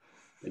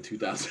in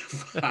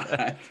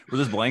 2005. Were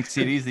those blank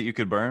CDs that you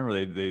could burn?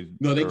 Were they?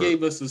 No, they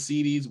gave us the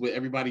CDs where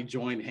everybody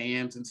joined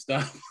hands and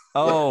stuff.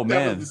 Oh,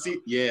 man.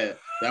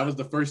 That was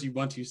the first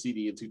Ubuntu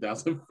CD in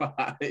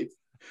 2005. It's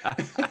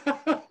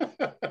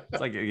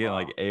like getting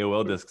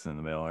AOL discs in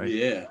the mail, right?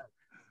 Yeah.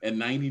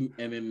 And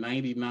in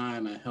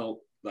 99, I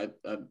helped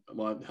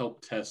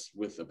helped test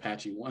with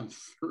Apache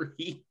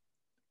 1.3.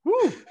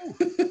 Woo!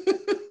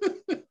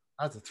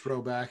 That's a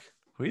throwback.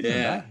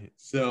 Yeah.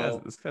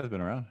 So this guy's been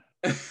around.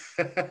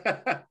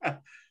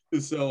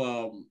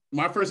 So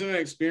my first internet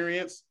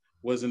experience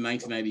was in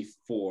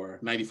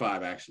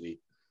 95 actually,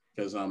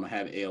 because I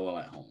had AOL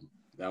at home.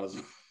 That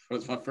was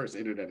my first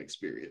internet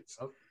experience.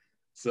 Oh.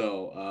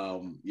 So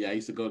I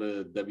used to go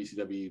to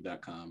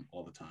WCW.com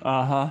all the time.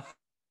 Uh-huh.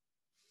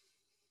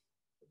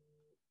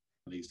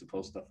 They used to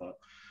post stuff up.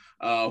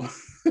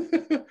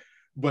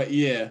 But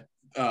yeah,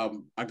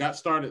 I got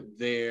started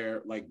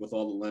there with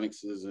all the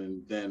Linuxes,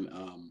 and then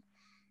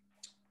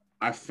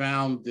I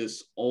found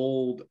this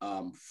old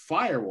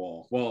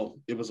firewall. Well,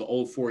 it was an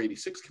old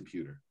 486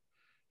 computer,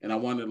 and I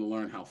wanted to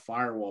learn how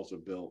firewalls are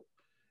built.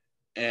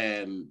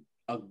 And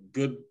a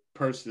good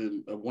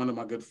person, one of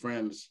my good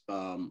friends,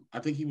 I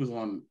think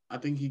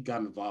he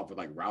got involved with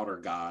router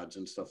gods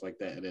and stuff like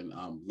that, and then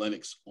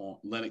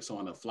Linux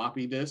on a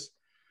floppy disk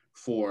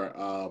for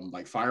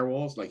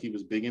firewalls. He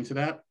was big into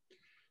that.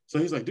 So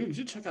he's like, dude, you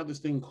should check out this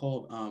thing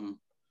called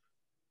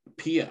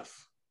PF.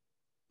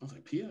 I was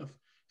like, PF?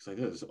 He's like,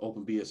 this is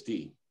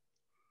OpenBSD.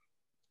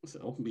 I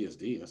said,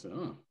 OpenBSD? I said,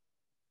 oh.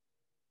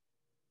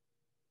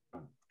 I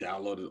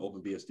downloaded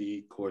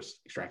OpenBSD, of course,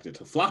 extracted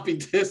to floppy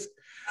disk,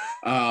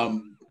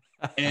 and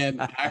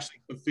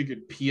actually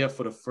configured PF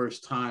for the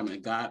first time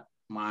and got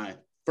my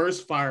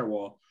first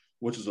firewall,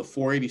 which was a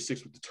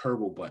 486 with the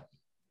turbo button,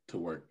 to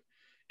work.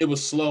 It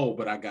was slow,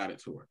 but I got it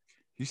to work.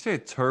 You say a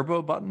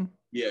turbo button?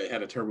 Yeah, it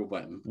had a turbo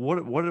button. What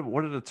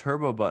did a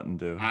turbo button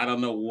do? I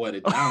don't know what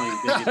it. I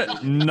don't even think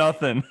it did.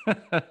 Nothing.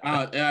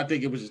 I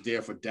think it was just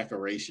there for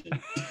decoration.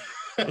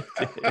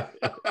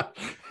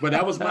 But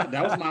that was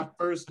my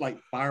first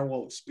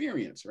firewall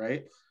experience,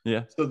 right?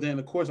 Yeah. So then,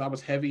 of course, I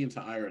was heavy into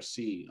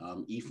IRC,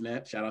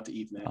 Ethernet. Shout out to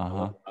Ethernet.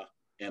 Uh-huh.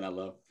 And I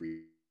love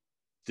Free.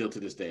 Still to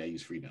this day, I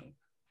use Freenode.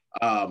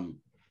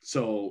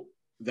 So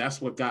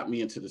that's what got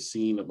me into the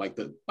scene of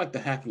the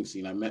hacking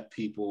scene. I met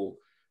people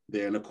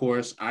there, and of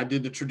course, I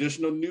did the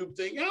traditional noob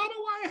thing. How do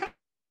I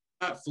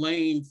have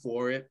flame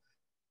for it?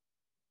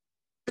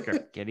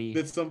 Script kitty.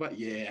 Did somebody?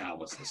 Yeah, I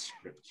was a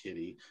script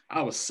kitty.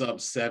 I was sub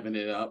 7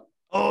 it up.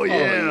 Oh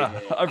yeah,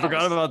 I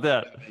forgot about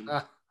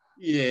that.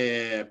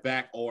 Yeah,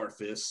 back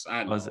orifice.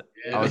 I know.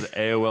 I was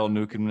AOL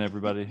nuking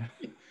everybody.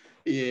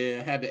 Yeah,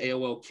 I had the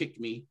AOL kick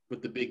me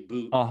with the big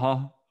boot.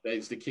 Uh-huh. They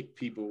used to kick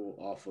people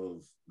off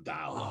of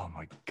dial. Oh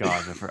my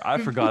gosh, I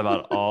forgot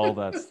about all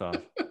that stuff.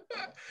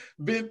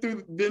 Been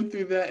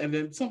through that, and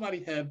then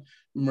somebody had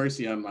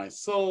mercy on my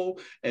soul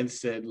and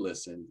said,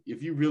 listen,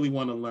 if you really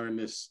want to learn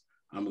this,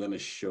 I'm going to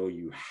show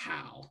you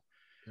how.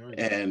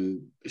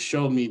 And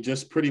showed me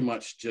just pretty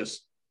much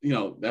that's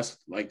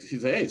he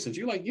said, hey, since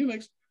you like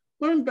Unix,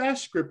 learn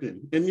bash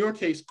scripting. In your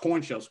case,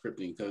 Corn shell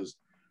scripting, because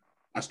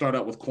I started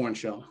out with Corn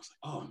shell. I was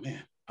like, oh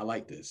man, I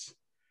like this.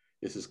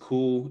 This is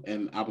cool.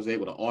 And I was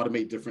able to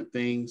automate different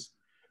things,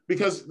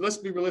 because let's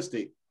be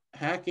realistic.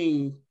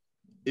 Hacking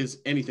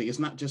is anything. It's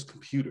not just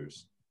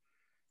computers.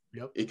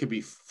 Yep. It could be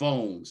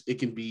phones. It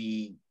can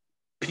be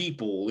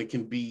people. It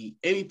can be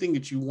anything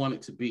that you want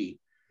it to be.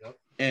 Yep.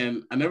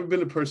 And I've never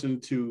been a person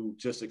to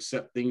just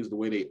accept things the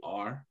way they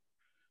are.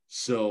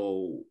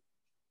 So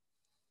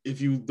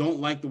if you don't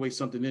like the way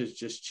something is,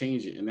 just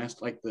change it. And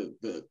that's like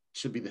the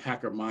should be the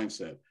hacker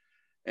mindset.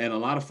 And a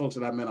lot of folks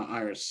that I met on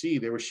IRC,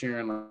 they were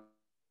sharing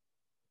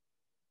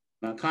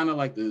kind of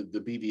like the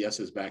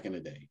BBSs back in the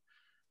day.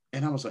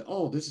 And I was like,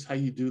 oh, this is how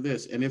you do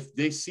this. And if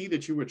they see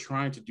that you were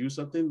trying to do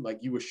something, like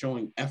you were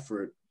showing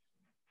effort,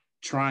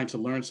 trying to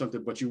learn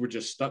something, but you were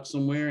just stuck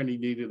somewhere and you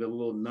needed a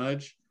little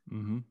nudge.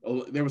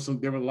 Mm-hmm.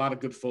 There were a lot of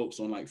good folks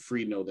on like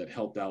Freenode that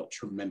helped out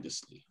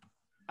tremendously.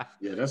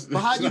 Yeah, that's. But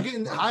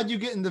how'd you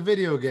get into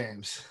video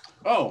games?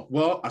 Oh,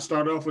 well, I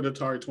started off with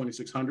Atari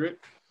 2600.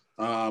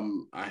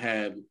 I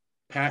had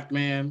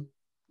Pac-Man,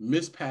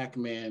 Miss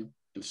Pac-Man,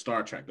 and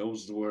Star Trek.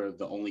 Those were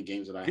the only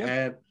games that I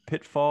had.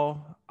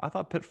 Pitfall. I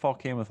thought Pitfall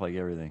came with like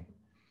everything.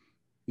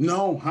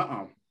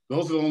 No,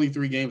 those are the only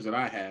 3 games that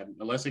I had,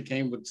 unless it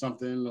came with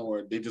something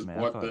or they just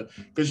bought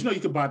because you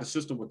could buy the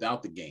system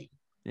without the game.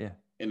 Yeah.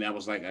 And that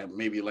was like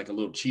maybe like a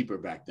little cheaper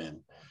back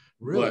then.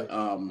 Really?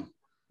 But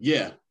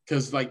yeah,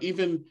 because like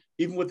even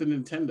with the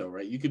Nintendo,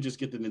 right? You could just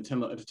get the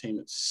Nintendo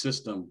Entertainment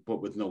System,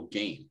 but with no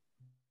game.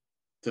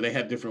 So they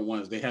had different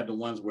ones. They had the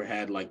ones where it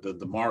had like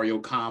the Mario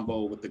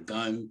combo with the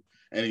gun,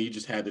 and then you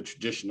just had the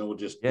traditional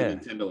the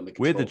Nintendo and the controller.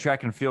 We had the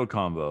track and field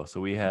combo. So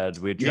we had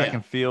track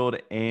and field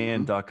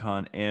and Duck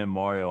Hunt and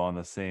Mario on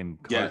the same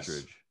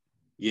cartridge.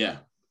 Yes. Yeah.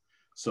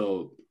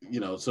 So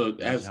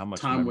as how much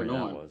time went that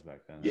on, was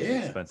back then.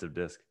 Yeah, expensive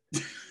disc.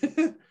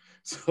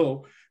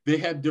 So they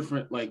had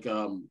different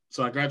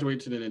so I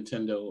graduated to the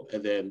Nintendo,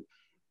 and then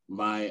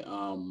my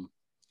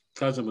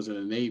cousin was in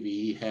the Navy.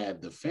 He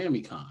had the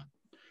Famicom,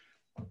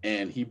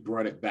 and he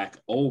brought it back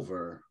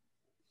over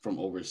from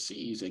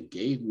overseas and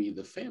gave me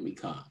the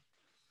Famicom.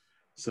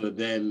 So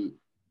then,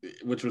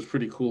 which was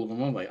pretty cool of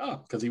him. I'm like, oh,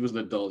 because he was an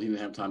adult, he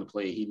didn't have time to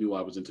play. He knew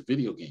I was into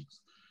video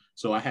games.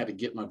 So I had to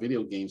get my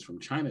video games from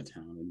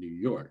Chinatown in New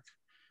York.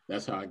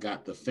 That's how I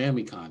got the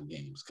Famicom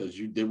games, because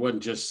they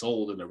wasn't just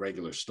sold in a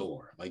regular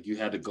store. Like you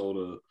had to go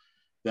to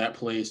that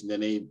place, and then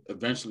they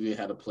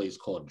had a place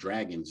called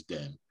Dragon's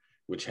Den,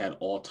 which had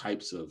all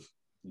types of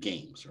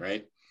games,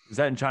 right? Is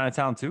that in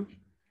Chinatown too?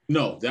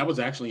 No, that was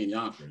actually in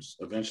Yonkers.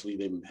 Eventually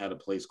they had a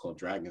place called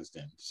Dragon's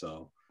Den.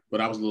 So, but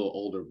I was a little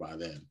older by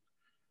then.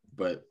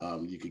 But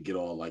you could get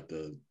all like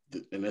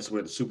and that's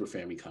where the Super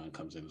Famicom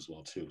comes in as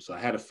well too. So I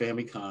had a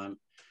Famicom,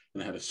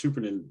 and I had a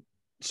Super Nintendo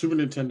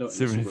and a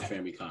Super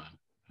Famicom.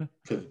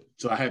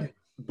 So I had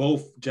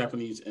both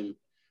Japanese and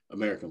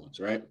American ones,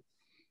 right?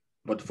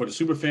 But for the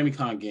Super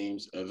Famicom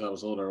games, as I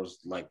was older, I was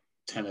like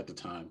 10 at the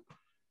time,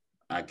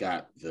 I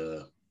got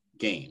the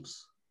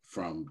games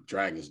from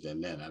Dragon's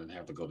Den. Then I didn't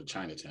have to go to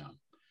Chinatown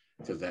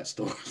because that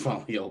store was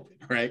finally open,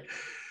 right?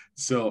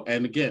 So,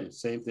 and again,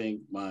 same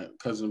thing. My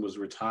cousin was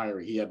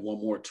retiring. He had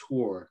one more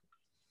tour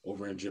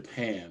over in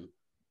Japan,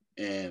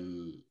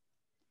 and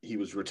he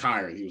was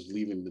retiring. He was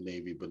leaving the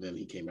Navy, but then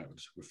he came out with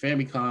Super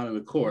Famicom, and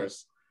of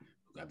course,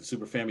 who got the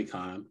Super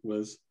Famicom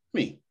was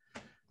me.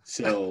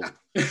 So,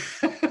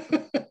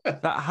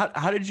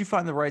 how did you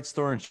find the right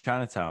store in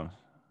Chinatown?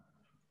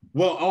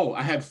 Well,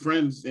 I had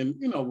friends, and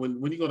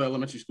when you go to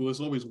elementary school,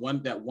 it's always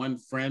that one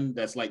friend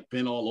that's like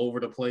been all over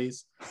the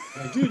place.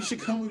 Like, dude, you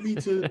should come with me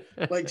to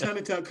like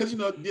Chinatown, because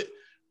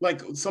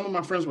like some of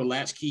my friends were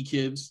latchkey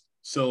kids,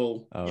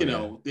 so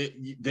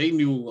they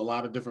knew a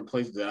lot of different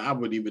places that I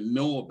wouldn't even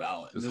know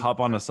about. Just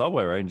hop on the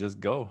subway, right, and just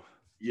go.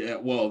 Yeah,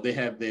 well, they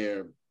had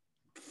their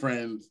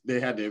friends. They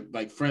had their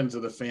like friends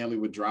of the family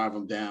would drive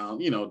them down,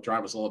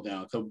 drive us all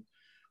down. So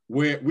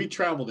we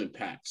traveled in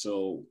packs,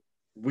 so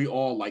we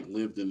all like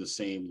lived in the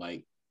same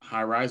like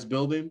high-rise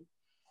building.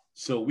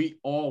 So we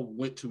all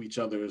went to each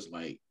other's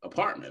like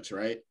apartments,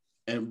 right?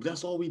 And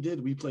that's all we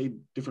did. We played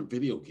different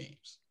video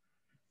games.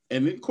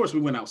 And of course we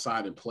went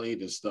outside and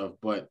played and stuff,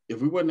 but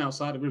if we wasn't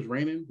outside, if it was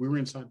raining, we were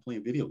inside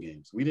playing video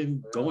games. We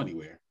didn't go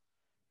anywhere,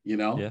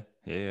 Yeah.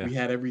 We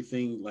had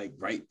everything like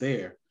right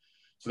there.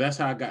 So that's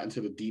how I got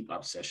into the deep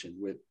obsession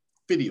with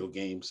video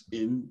games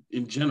in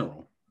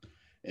general.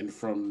 And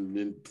from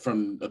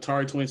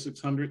Atari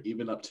 2600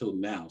 even up till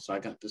now. So I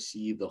got to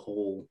see the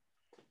whole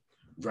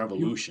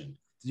revolution.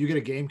 Did you get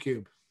a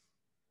GameCube?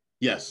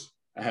 Yes,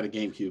 I had a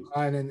GameCube.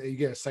 And then you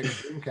get a second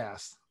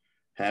Dreamcast.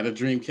 Had a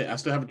Dreamcast. I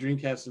still have a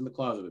Dreamcast in the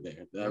closet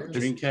there. I have a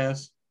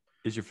Dreamcast.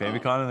 Is your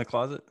Famicom in the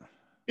closet?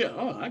 Yeah.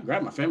 Oh, I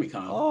grabbed my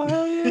Famicom. Oh,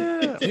 hell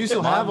yeah. You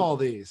still have all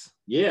these?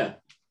 Yeah.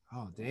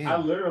 Oh, damn. I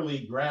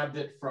literally grabbed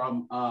it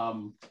from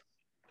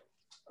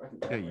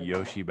got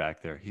Yoshi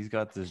back there. He's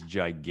got this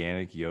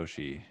gigantic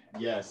Yoshi.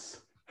 Yes.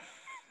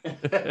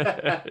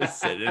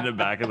 Sitting in the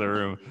back of the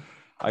room.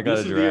 I got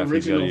this a giraffe. This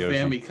is the original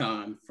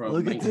Famicom from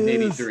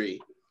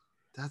 1983.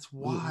 That's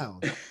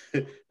wild.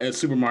 And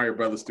Super Mario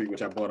Brothers 3,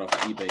 which I bought off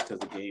eBay because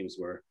the games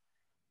were.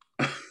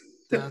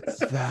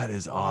 That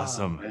is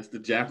awesome. That's the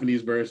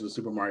Japanese version of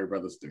Super Mario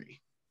Brothers 3.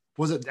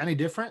 Was it any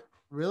different?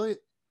 Really?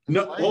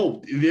 No.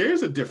 Oh,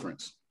 there's a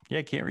difference.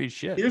 Yeah, can't read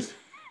shit.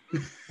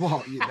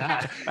 Well,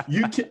 that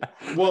you can.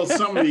 Well,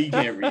 some of it you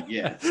can't read.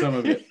 Yeah, some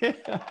of it.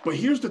 But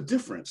here's the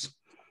difference,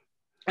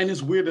 and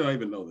it's weird that I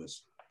even know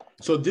this.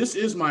 So this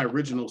is my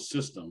original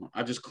system.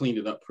 I just cleaned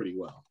it up pretty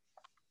well.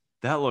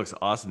 That looks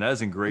awesome. That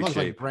is in great shape.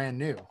 Like brand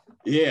new.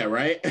 Yeah,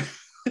 right.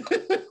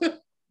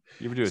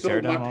 You ever do a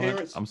teardown on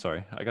that? I'm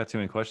sorry. I got too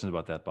many questions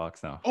about that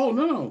box now. Oh,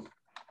 no.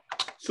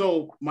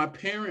 So my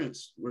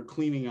parents were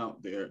cleaning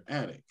out their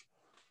attic,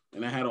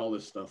 and I had all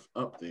this stuff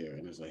up there.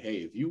 And it's like, hey,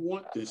 if you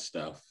want this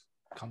stuff,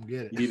 come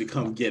get it. You need to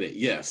come get it.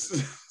 Yes.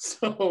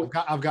 So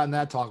I've gotten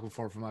that talk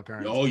before from my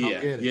parents. Oh,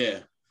 yeah.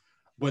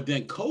 But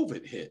then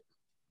COVID hit.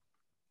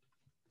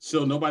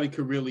 So nobody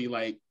could really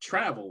like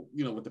travel,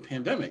 with the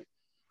pandemic.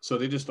 So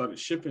they just started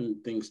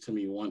shipping things to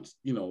me once,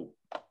 a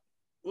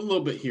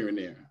little bit here and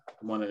there,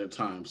 one at a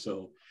time.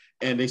 So,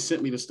 and they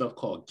sent me the stuff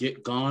called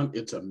Get Gone.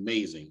 It's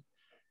amazing.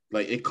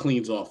 Like it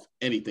cleans off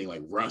anything,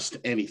 like rust,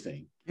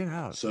 anything.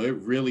 Yeah. So it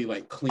really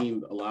like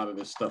cleaned a lot of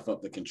this stuff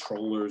up, the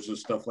controllers and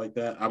stuff like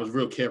that. I was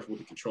real careful with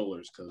the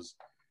controllers because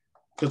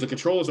the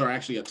controllers are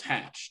actually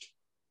attached.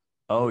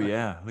 Oh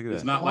yeah, look at that.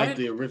 It's not like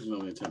the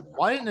original Nintendo.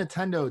 Why didn't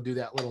Nintendo do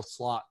that little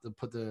slot to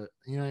put the,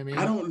 you know what I mean?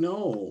 I don't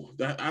know.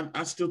 That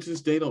I still to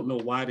this day don't know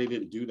why they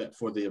didn't do that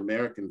for the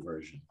American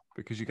version.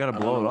 Because you got to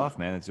blow it off,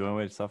 man. It's the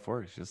only way stuff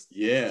works. Just put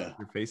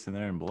your face in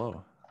there and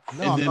blow.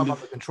 No, I'm talking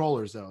about the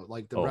controllers though,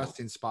 like the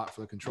resting spot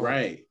for the controller.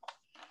 Right.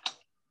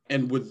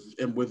 And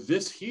with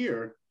this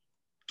here,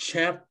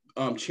 channel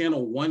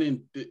 1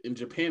 in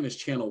Japan is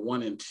channel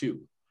 1 and 2.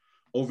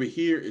 Over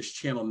here is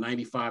channel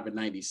 95 and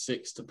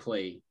 96 to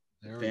play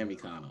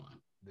Famicom on.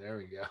 There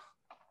we go.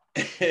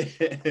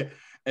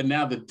 And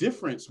now the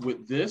difference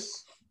with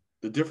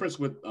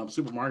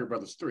Super Mario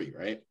Brothers 3,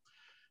 right,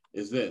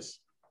 is this.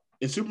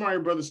 In Super Mario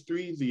Brothers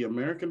 3, the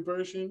American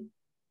version,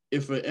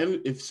 if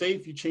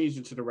you changed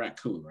it to the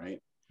raccoon,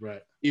 right?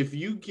 Right. If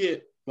you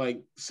get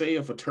like, say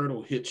if a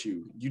turtle hits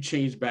you, you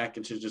change back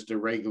into just a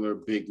regular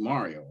big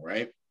Mario,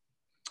 right?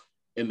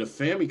 In the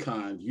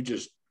Famicom, you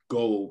just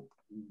go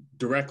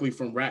directly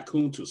from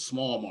raccoon to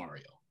small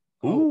Mario.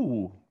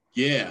 Ooh.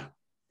 Yeah.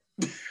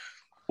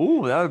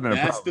 Ooh, that would have been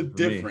That's the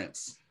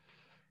difference.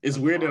 It's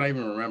weird that I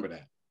even remember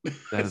that.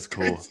 That is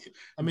cool.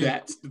 I mean,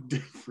 that's the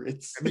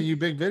difference. I mean, you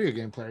big video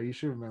game player, you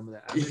should remember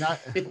that.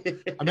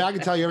 I mean, I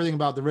can tell you everything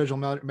about the original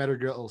Metal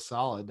Gear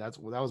Solid. That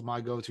was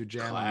my go-to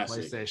jam on the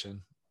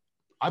PlayStation.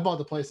 I bought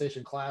the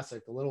PlayStation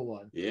Classic, the little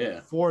one.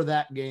 Yeah. For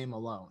that game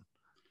alone.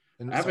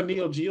 And I have a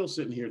Neo Geo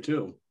sitting here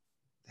too.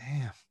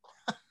 Damn.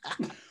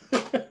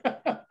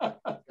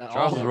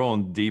 Charles is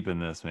rolling deep in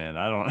this, man.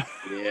 I don't.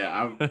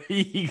 Yeah,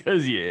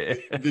 because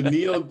the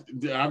Neo.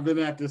 I've been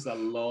at this a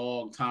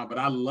long time, but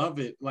I love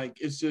it. Like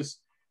it's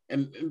just,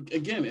 and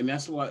again, and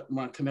that's what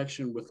my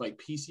connection with like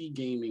PC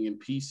gaming and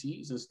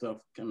PCs and stuff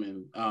come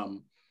in.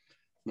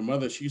 My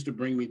mother, she used to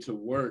bring me to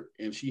work,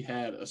 and she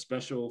had a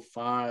special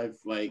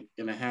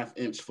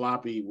 5.5-inch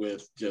floppy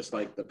with just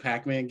like the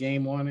Pac-Man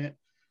game on it,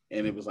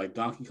 and it was like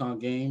Donkey Kong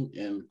game,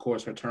 and of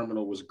course her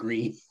terminal was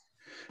green.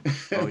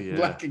 Oh yeah,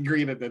 black and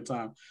green at that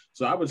time.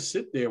 So I would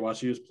sit there while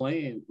she was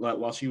playing, like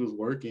while she was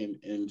working,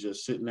 and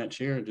just sit in that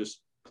chair and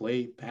just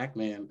play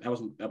Pac-Man. That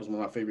was one of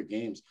my favorite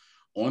games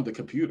on the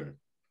computer.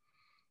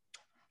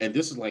 And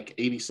this is like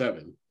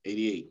 87,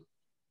 88.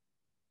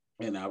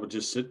 And I would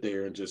just sit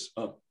there and just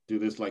do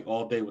this like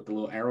all day with the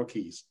little arrow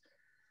keys.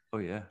 Oh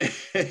yeah.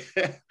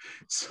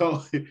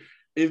 So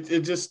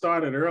it just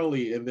started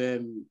early, and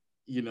then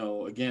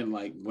again,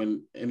 like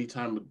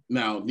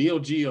now Neo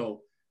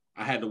Geo,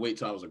 I had to wait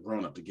till I was a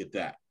grown-up to get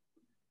that,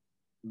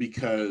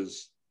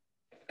 because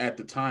at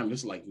the time, this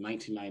is like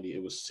 1990,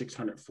 it was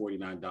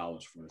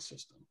 $649 for the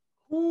system.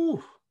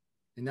 Ooh,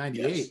 in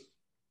 98. Yes.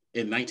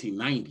 In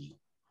 1990.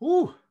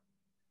 Ooh.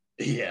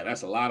 Yeah,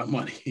 that's a lot of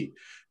money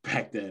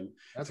back then.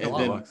 That's a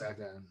lot of money back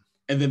then.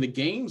 And then the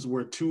games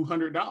were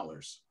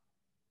 $200.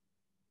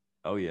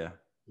 Oh yeah.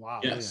 Wow.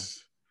 Yes.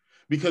 Yeah.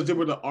 Because there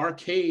were the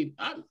arcade.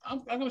 I'm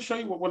going to show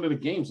you what one of the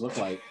games looked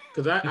like,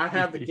 because I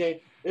have the game.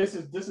 This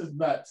is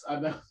nuts. I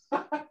know.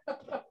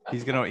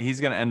 He's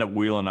gonna end up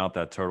wheeling out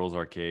that Turtles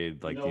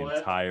arcade, like the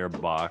entire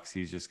box.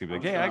 He's just gonna be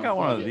like, "Hey, I got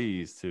one of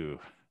these too."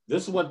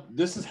 This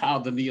is how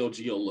the Neo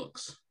Geo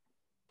looks.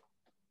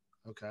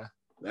 Okay.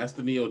 That's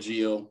the Neo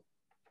Geo.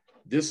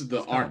 This is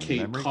the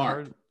arcade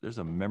card. There's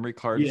a memory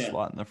card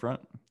slot in the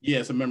front. Yeah,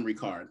 it's a memory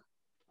card.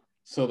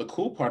 So the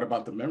cool part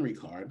about the memory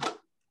card.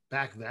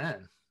 Back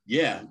then.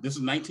 Yeah, this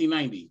is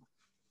 1990.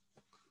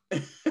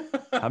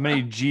 How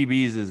many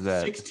GBs is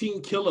that?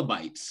 16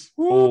 kilobytes.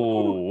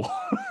 Oh.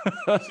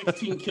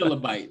 16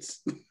 kilobytes.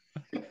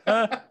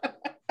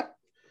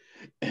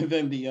 And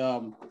then the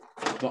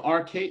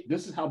arcade,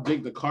 this is how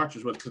big the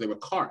cartridge was, because they were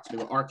carts. They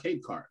were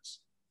arcade carts.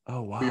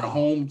 Oh, wow. For your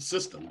home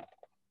system.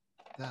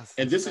 That's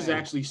and this is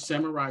actually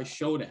Samurai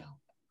Showdown.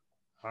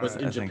 But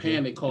in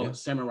Japan, they call it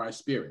Samurai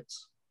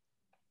Spirits.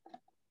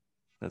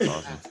 That's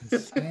awesome.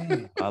 That's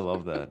insane. I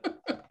love that.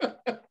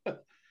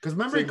 Because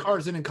memory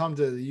cards didn't come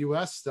to the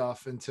US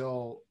stuff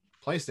until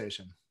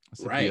PlayStation.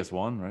 It's right.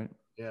 PS1, right?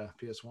 Yeah,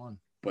 PS1.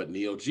 But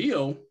Neo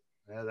Geo.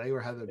 Yeah, they were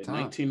ahead of their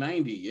time.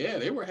 1990. Yeah,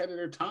 they were ahead of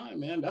their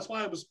time, man. That's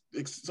why it was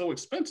so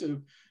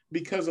expensive,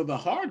 because of the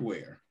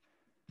hardware.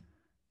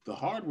 The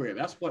hardware.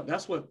 That's why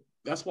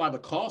the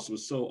cost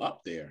was so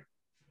up there.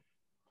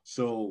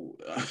 So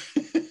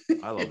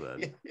I love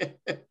that.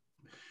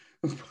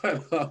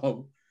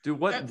 But dude,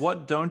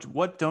 what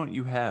don't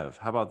you have?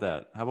 How about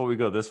that? How about we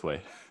go this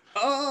way?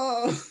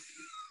 oh,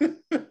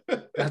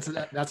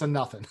 That's a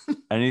nothing.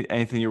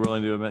 Anything you're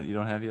willing to admit you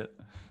don't have yet?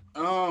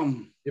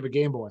 You have a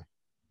Game Boy.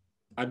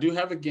 I do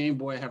have a Game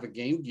Boy. I have a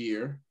Game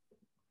Gear,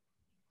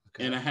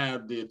 Okay. and I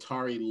have the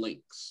Atari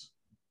Lynx.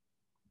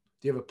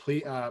 Do you have a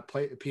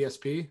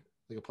PSP,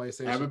 like a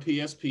PlayStation? I have a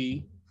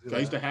PSP. Yeah. I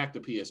used to hack the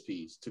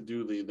PSPs to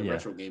do the Yeah.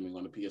 retro gaming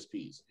on the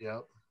PSPs.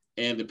 Yep.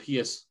 And the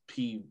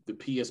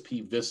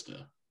PSP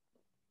Vista.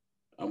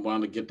 I'm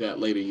bound to get that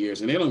later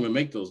years, and they don't even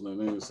make those now. They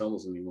don't even sell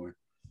those anymore.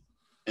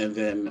 And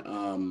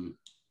then,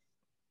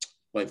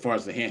 like far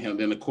as the handheld,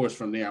 then of course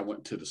from there I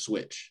went to the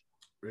Switch.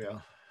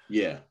 Yeah.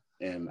 Yeah,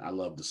 and I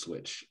love the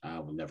Switch. I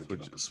will never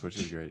give up. Switch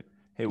is great.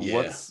 Hey,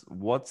 Yeah.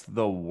 what's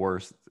the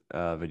worst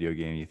video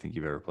game you think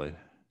you've ever played?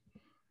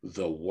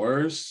 The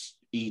worst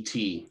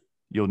E.T.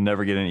 You'll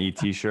never get an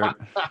ET shirt.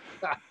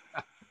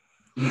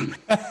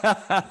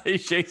 He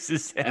shakes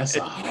his head. That's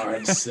a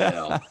hard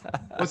sell.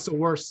 What's the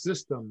worst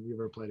system you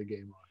ever played a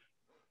game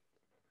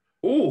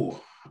on? Ooh,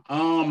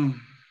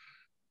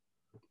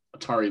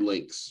 Atari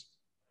Lynx.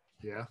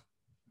 Yeah.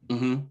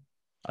 Mm-hmm.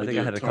 I think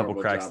I had a couple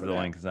cracks to the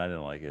link because I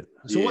didn't like it.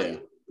 So yeah.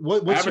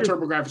 what's I have your, a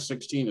TurboGrafx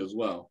 16 as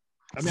well.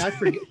 I mean, I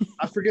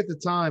forget the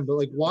time, but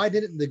like, why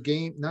didn't the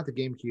game, not the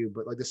GameCube,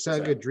 but like the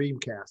Sega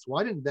Dreamcast,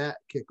 why didn't that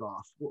kick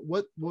off?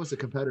 What was the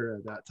competitor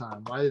at that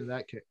time? Why didn't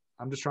that kick?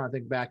 I'm just trying to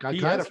think back. I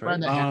had a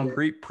friend that had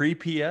it. pre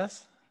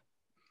PS.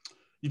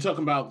 You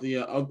talking about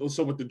the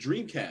so with the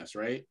Dreamcast,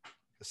 right?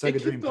 The Sega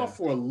it kicked Dreamcast off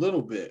for a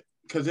little bit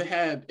because it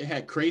had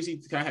Crazy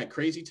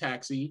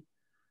Taxi.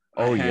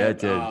 Oh yeah, it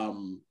did.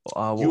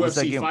 What was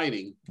that UFC game?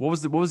 fighting. What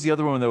was the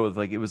other one though? With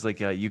like it was like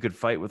you could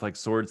fight with like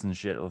swords and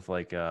shit with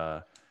like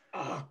not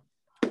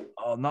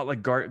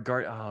like guard.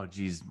 Oh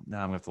geez,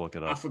 now I'm gonna have to look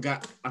it up.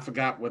 I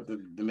forgot what the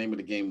name of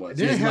the game was.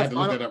 Didn't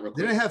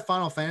it have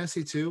Final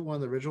Fantasy 2, one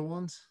of the original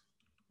ones?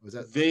 Was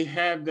that they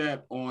had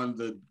that on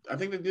the? I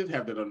think they did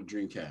have that on the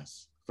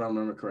Dreamcast, if I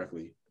remember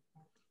correctly.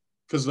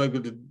 Because like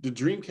the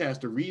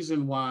Dreamcast, the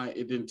reason why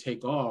it didn't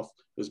take off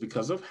is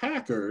because of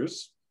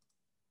hackers.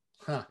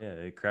 Huh. Yeah,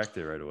 they cracked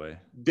it right away.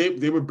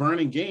 They were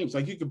burning games.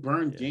 Like you could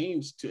burn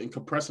games and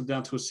compress them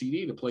down to a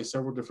CD to play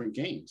several different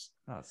games.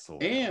 Oh, so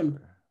and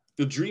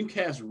the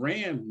Dreamcast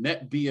ran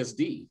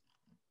NetBSD.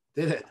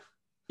 Did it?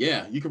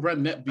 Yeah, you could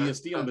run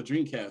NetBSD on the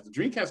Dreamcast. The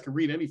Dreamcast could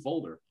read any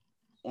folder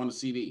on the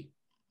CD.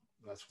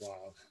 That's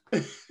wild.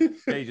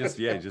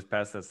 just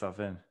pass that stuff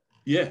in.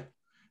 Yeah,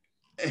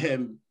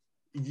 and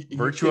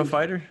Virtua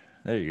Fighter.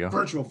 There you go.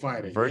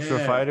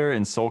 Virtua Fighter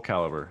and Soul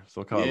Calibur.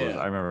 Yeah.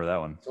 I remember that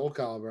one. Soul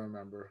Calibur, I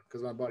remember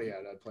because my buddy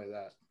had. I'd play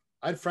that.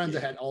 I had friends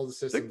that had all the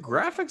systems. The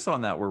graphics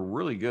on that were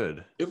really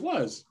good. It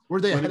was.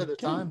 Were they ahead of the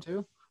time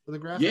too? For the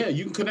graphics? Yeah,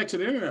 you can connect to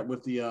the internet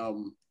with the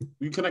you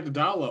can connect the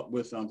dial up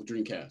with the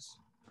Dreamcast.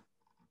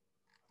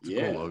 It's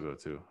a cool logo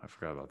too. I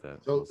forgot about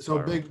that. So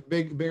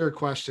bigger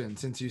question.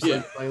 Since you said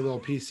you play a little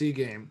PC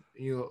game,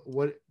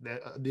 what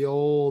the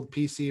old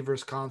PC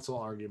versus console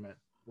argument?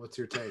 What's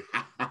your take?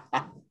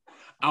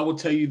 I will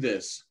tell you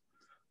this.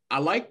 I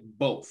like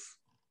both,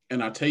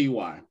 and I'll tell you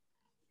why.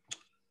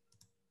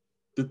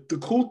 The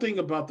cool thing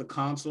about the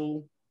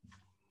console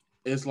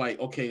is like,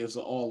 okay, it's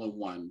an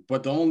all-in-one.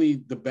 But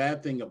the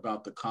bad thing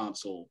about the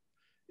console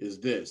is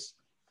this.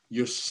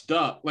 You're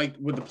stuck, like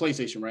with the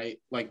PlayStation, right?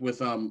 Like with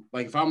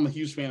like if I'm a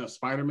huge fan of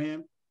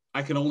Spider-Man,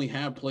 I can only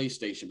have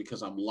PlayStation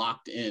because I'm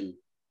locked in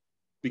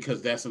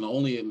because that's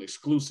only an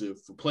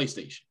exclusive for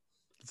PlayStation.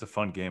 It's a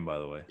fun game, by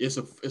the way. It's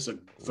a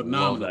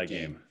phenomenal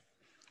game.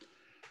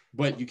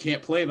 But you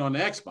can't play it on the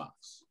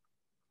Xbox.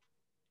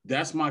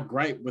 That's my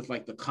gripe with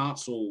like the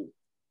console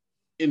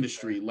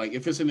industry. Like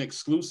if it's an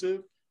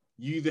exclusive,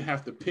 you either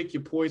have to pick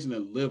your poison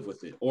and live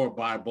with it or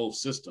buy both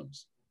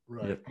systems.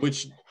 Right.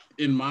 Which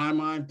in my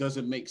mind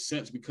doesn't make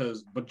sense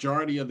because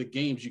majority of the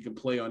games you can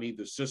play on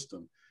either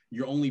system.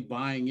 You're only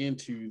buying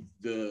into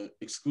the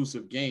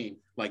exclusive game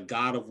like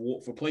God of War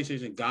for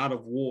PlayStation, God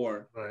of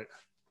War, right,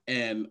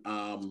 and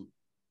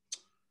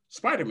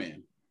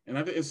Spider-Man, and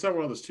I think it's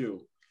several others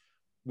too.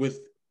 With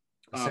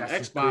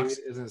Xbox,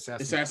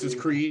 Assassin's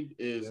Creed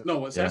is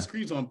Assassin's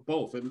Creed's on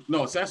both, and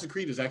Assassin's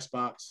Creed is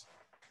Xbox,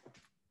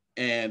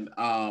 and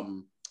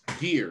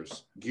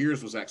Gears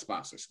was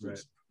Xbox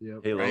exclusive. Right.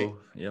 Yep. Halo, right?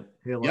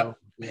 Halo,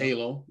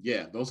 Halo,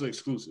 yeah, those are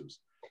exclusives.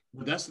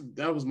 But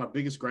that was my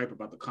biggest gripe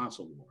about the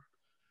console war.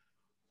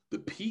 The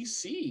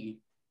PC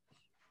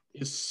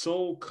is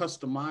so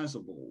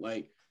customizable.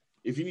 Like,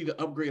 if you need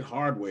to upgrade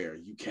hardware,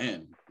 you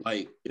can.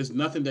 Like, there's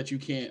nothing that you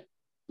can't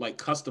like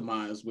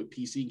customize with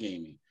PC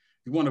gaming.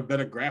 If you want a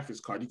better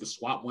graphics card, you can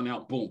swap one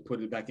out, boom,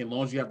 put it back in. As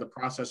long as you have the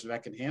processor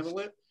that can handle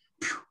it,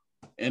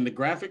 and the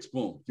graphics,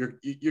 boom,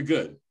 you're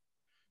good.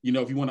 You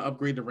know, if you want to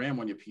upgrade the RAM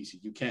on your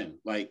PC, you can.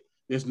 Like,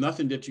 there's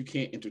nothing that you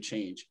can't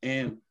interchange.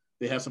 And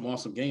they have some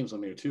awesome games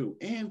on there too.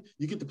 And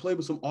you get to play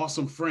with some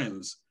awesome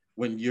friends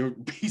when you're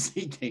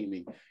PC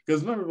gaming.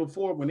 Because remember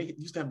before when they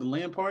used to have the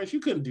LAN parties, you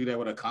couldn't do that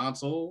with a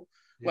console.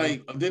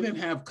 Like they didn't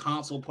have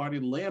console party.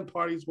 LAN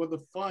parties were the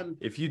fun.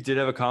 If you did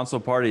have a console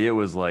party, it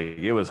was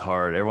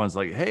hard. Everyone's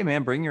like, "Hey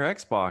man, bring your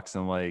Xbox,"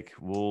 and like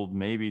we'll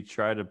maybe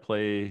try to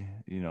play.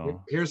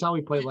 Here's how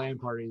we play LAN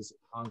parties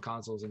on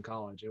consoles in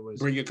college. It was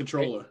bring your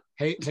controller.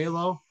 Hey,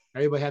 Halo.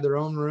 Everybody had their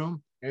own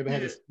room.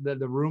 Everybody had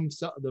the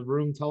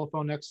room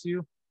telephone next to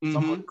you.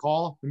 Someone would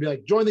call and be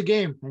like, "Join the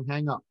game," and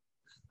hang up.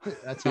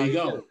 That's how you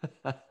go.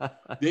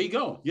 There you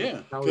go.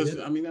 Yeah, because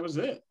that was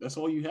it. That's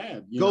all you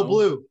had. Go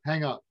blue,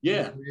 hang up. Yeah, you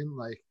know what I mean,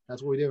 like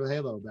that's what we did with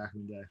Halo back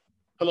in the day.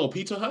 Hello,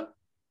 Pizza Hut,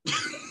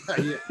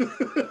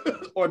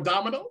 or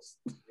Domino's.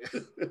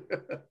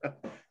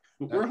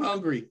 We're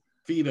hungry.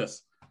 Feed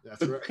us.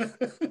 That's right.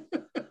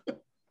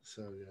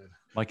 So good.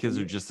 My kids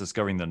are just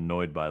discovering the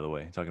Noid, by the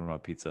way. Talking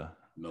about pizza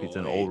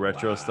and old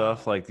retro wow.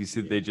 stuff. Like you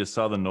see, they just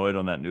saw the Noid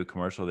on that new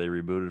commercial they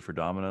rebooted for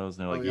Domino's,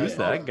 and they're like, "Who's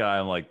that guy?"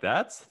 I'm like,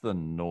 "That's the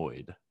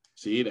Noid."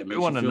 See, that makes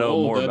we want to know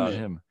more about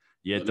him.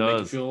 Yeah, it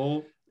does. Feel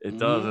old? It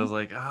does. I was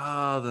like, the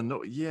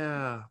Noid.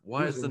 Yeah,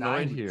 why is the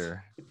Noid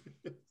here?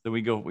 Then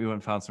we went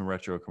and found some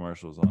retro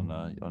commercials on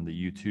the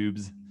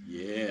YouTubes.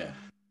 Yeah,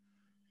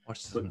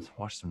 watch some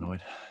Noid.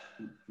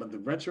 But the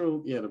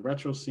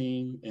retro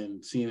scene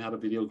and seeing how the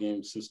video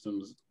games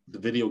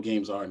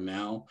are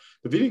now.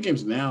 The video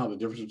games now, the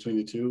difference between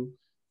the two,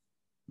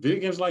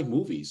 video games like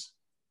movies.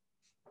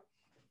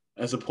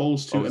 As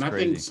opposed to, and I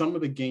think some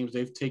of the games,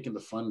 they've taken the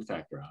fun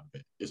factor out of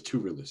it. It's too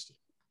realistic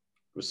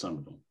with some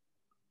of them.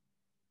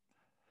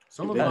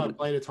 Some of them I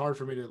played, it's hard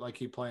for me to like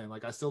keep playing.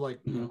 Like I still like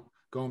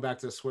going back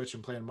to the Switch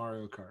and playing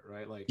Mario Kart,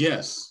 right? Like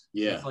yes,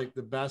 yeah. It's like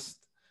the best,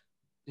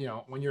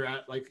 when you're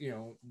at like,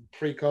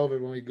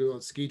 pre-COVID when we go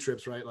on ski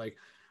trips, right? Like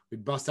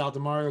we'd bust out the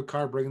Mario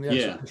Kart, bring the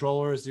extra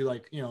controllers, do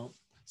like,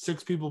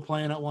 6 people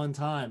playing at one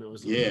time. It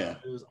was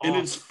awesome. And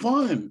it's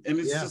fun. And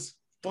it's just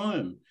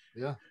fun.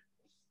 Yeah.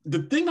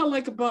 The thing I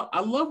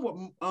love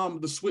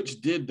what the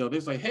Switch did though.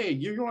 They're like, hey,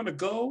 you're on the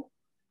go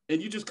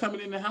and you just coming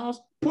in the house,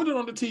 put it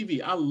on the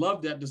TV. I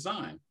love that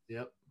design.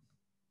 Yep.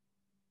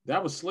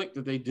 That was slick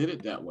that they did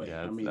it that way.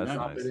 Yeah, I mean, that's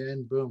drop nice. it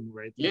in, boom,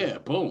 right there. Yeah,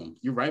 boom.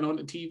 You're right on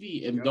the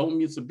TV and don't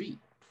miss a beat.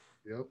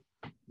 Yep.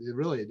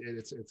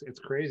 It's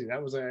crazy.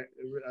 That was a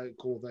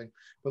cool thing.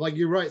 But like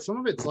you're right, some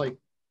of it's like,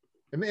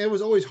 I mean, it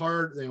was always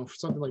hard, for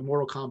something like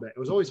Mortal Kombat. It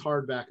was always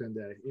hard back in the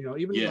day.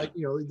 Even like,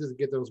 just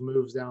get those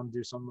moves down,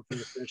 do something from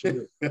the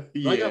finish.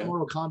 I got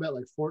Mortal Kombat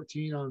like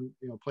 14 on,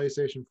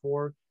 PlayStation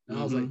 4, and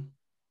I was like,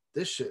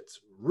 this shit's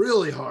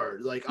really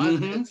hard. Like I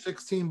had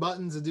 16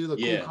 buttons to do the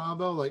cool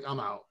combo. Like I'm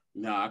out.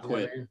 Nah, I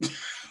quit.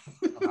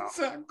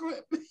 I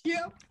quit.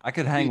 Yeah. I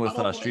could hang with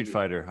Street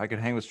Fighter. I could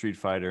hang with Street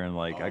Fighter, and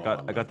like I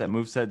got that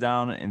move set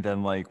down, and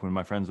then like when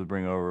my friends would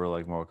bring over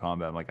like Mortal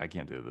Kombat, I'm like, I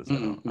can't do this. I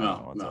don't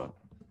know what's up.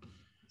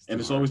 And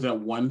it's always that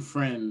one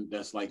friend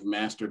that's like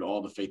mastered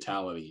all the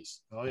fatalities.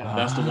 Oh yeah,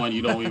 that's the one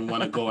you don't even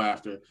want to go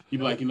after. You'd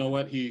be like, you know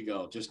what? Here you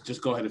go.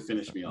 Just go ahead and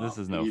finish me off. This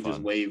is no fun.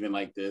 Just waving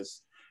like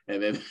this,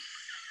 and then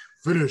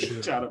finish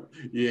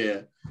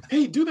it.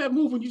 Hey, do that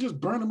move when you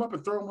just burn them up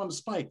and throw them on the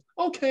spike.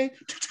 Okay.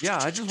 Yeah,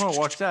 I just want to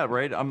watch that.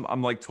 Right?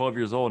 I'm like 12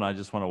 years old, and I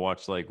just want to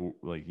watch like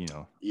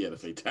the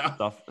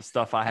fatality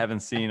stuff I haven't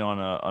seen on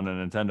a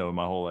Nintendo in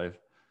my whole life.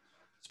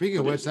 Speaking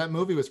of which, that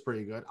movie was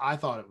pretty good. I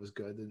thought it was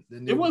good. The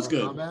new it was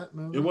good. Kombat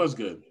movie. It was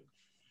good.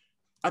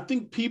 I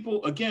think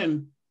people,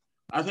 again,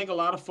 I think a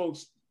lot of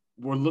folks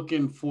were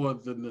looking for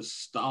the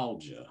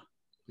nostalgia.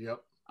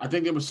 Yep. I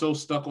think they were so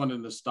stuck on the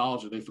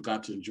nostalgia, they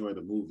forgot to enjoy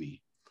the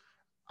movie.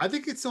 I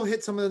think it still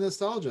hit some of the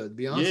nostalgia, to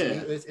be honest.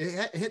 Yeah.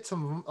 It hit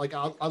some, like,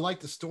 I like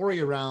the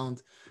story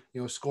around,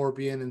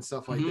 Scorpion and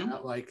stuff like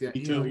that. Like,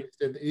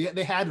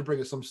 they had to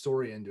bring some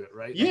story into it,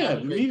 right? Yeah,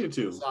 they needed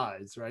to.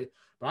 Sides, right?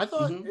 But I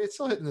thought it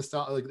still hit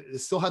nostalgia. Like, it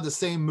still had the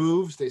same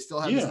moves. They still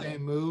had the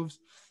same moves.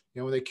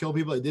 When they kill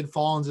people, they did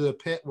fall into the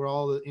pit where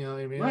all the, what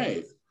I mean?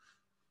 Right.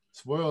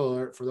 Spoiler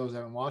alert for those that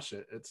haven't watched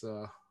it. It's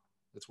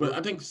but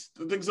I think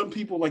some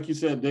people, like you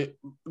said, the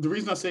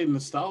reason I say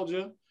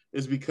nostalgia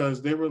is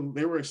because they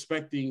were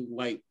expecting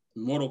like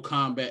Mortal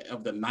Kombat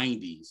of the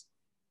 90s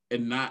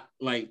and not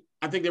like,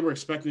 I think they were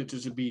expecting it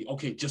to be,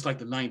 okay, just like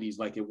the 90s,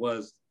 like it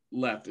was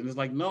left. And it's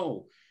like,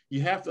 no,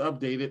 you have to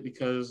update it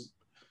because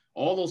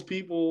all those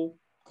people,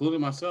 including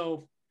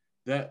myself,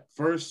 that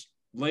first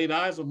laid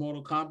eyes on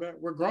Mortal Kombat,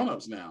 we're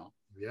grown-ups now.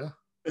 Yeah.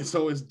 And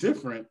so it's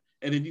different.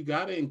 And then you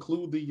got to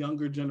include the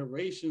younger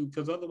generation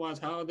because otherwise,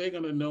 how are they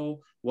going to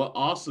know what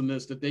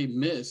awesomeness that they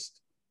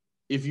missed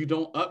if you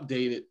don't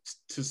update it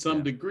to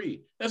some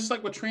degree? That's just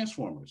like with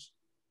Transformers.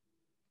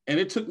 And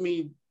it took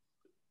me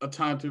a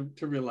time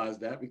to realize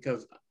that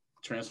because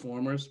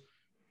Transformers,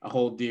 I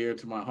hold dear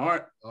to my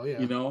heart. Oh,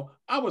 yeah.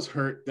 I was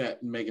hurt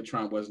that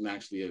Megatron wasn't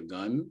actually a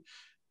gun.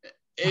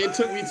 It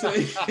took me to,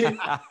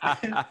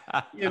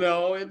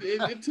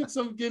 it took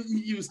some getting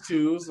used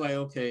to. It was like,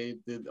 okay,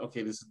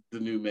 this is the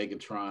new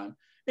Megatron.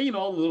 And,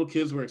 all the little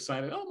kids were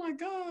excited. Oh, my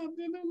God,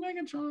 the new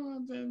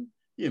Megatrons. And,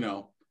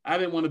 I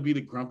didn't want to be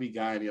the grumpy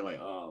guy. And you're like,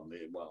 oh,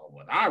 man, well,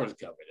 when I was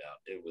coming out,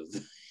 it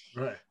was.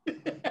 Right.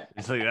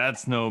 It's like,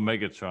 that's no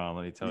Megatron,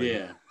 let me tell you.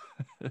 Yeah.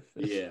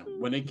 Yeah,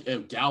 when they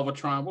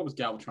Galvatron, what was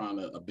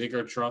Galvatron? A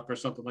bigger truck or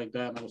something like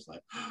that? And I was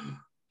like,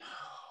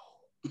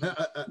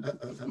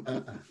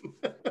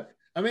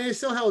 I mean, it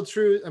still held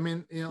true. I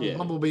mean, Yeah.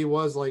 Bumblebee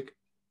was like,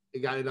 it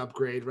got an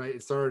upgrade, right?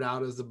 It started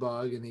out as the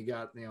Bug, and he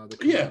got the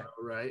Yeah. Camaro,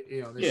 right? They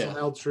Yeah. still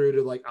held true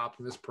to like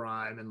Optimus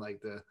Prime and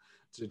like the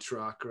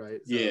truck, right?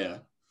 So, yeah,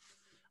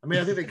 I mean,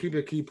 I think they keep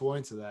the key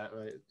points of that,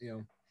 right?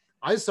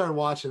 I started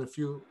watching a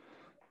few,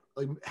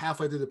 like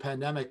halfway through the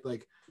pandemic,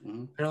 like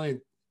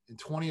apparently in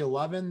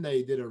 2011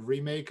 they did a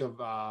remake of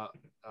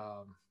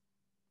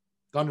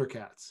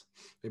Thundercats.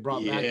 They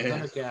brought back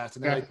Thundercats,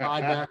 and they like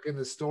tied back in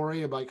the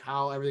story of like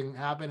how everything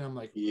happened. And I'm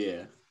like,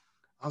 yeah.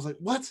 I was like,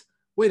 what?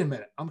 Wait a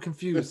minute, I'm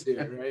confused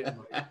here, right? I'm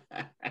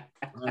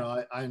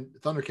like, I know,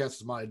 Thundercats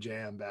was my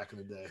jam back in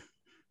the day.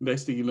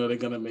 Next thing you know, they're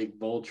gonna make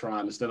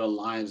Voltron instead of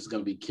lions. It's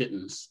gonna be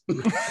kittens.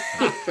 Meow.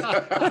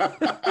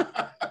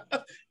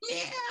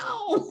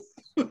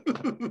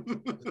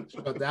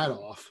 Shut that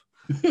off.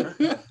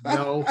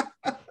 No.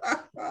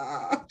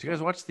 Did you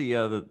guys watch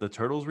the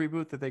Turtles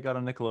reboot that they got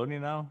on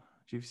Nickelodeon now?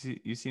 Did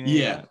you seen any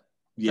Yeah. of that?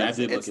 Yeah, I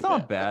did look it's at not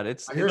that. bad.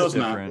 It's It's not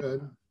different.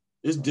 Good.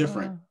 It's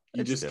different.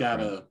 You It's just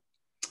different.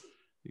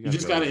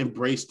 gotta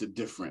embrace the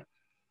different.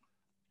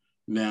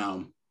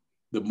 Now,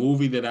 the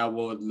movie that I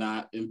would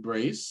not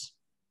embrace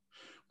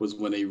was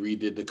when they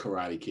redid the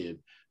Karate Kid.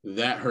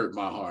 That hurt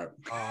my heart.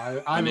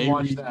 I haven't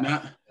watched that.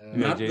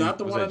 Not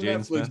the one on Jaden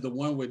Netflix, Smith? the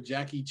one with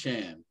Jackie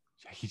Chan.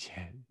 Jackie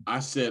Chan. I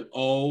said,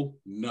 oh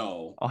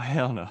no. Oh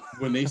hell no.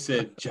 When they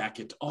said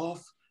jacket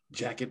off,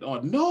 jacket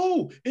on.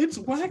 No, it's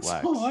wax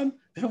on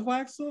and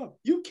wax off.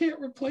 You can't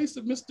replace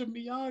a Mr.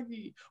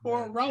 Miyagi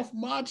or a Ralph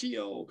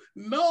Macchio.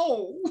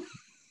 No.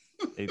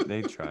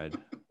 They tried.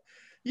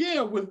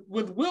 Yeah, with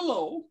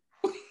Willow.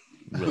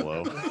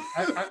 Willow.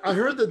 I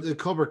heard that the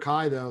Cobra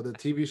Kai, though, the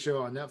TV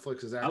show on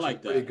Netflix, is actually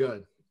like that. pretty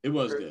good. It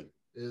was good.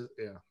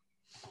 Yeah.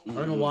 I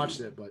haven't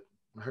watched it, but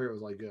I heard it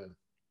was like good.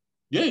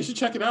 Yeah, you should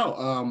check it out.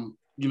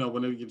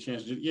 Whenever you get a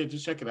chance,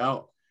 just check it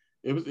out.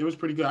 It was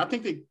pretty good. I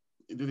think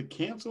did it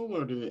cancel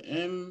or did it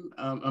end?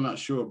 I'm not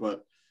sure,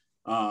 but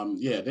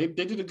they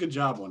did a good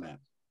job on that.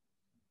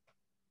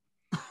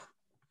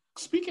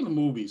 Speaking of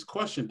movies,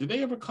 question: did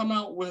they ever come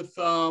out with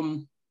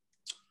the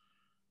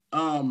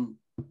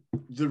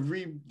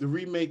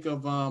remake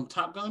of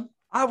Top Gun?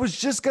 I was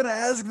just gonna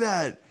ask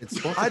that.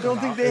 I don't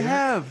think they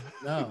have.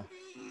 No.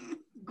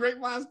 Great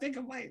minds think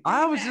alike.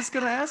 I was just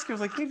gonna ask. I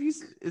was like,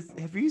 is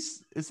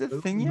it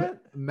a thing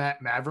yet?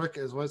 Maverick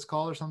is what it's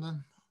called or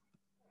something.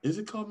 Is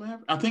it called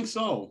Maverick? I think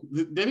so.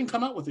 They didn't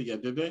come out with it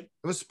yet, did they? It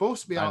was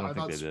supposed to be out, I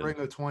thought, they spring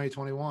of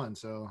 2021.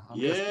 So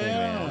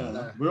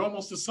yeah, we're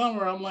almost to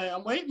summer.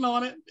 I'm waiting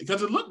on it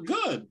because it looked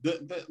good.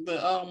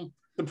 The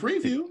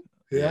preview.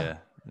 Yeah.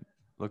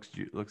 Looks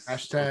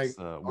hashtag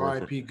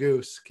RIP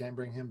Goose. Can't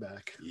bring him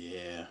back.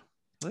 Yeah.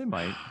 They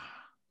might.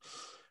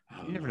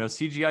 You never know.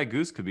 CGI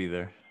Goose could be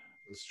there.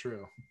 It's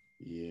true.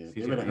 Yeah. CGI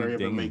They better hurry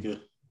up and make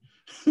a.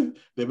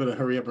 They better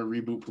hurry up and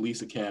reboot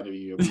Police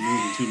Academy. We're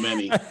losing too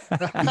many.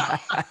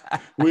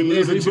 We're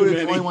losing too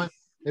many.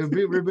 It would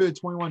be rebooted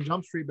 21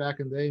 Jump Street back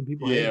in the day, and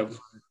people. Yeah.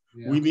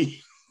 We need.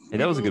 Hey,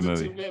 that was a good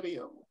movie.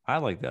 I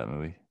like that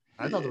movie.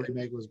 I thought the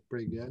remake was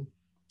pretty good.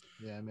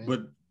 Yeah, man.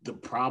 But the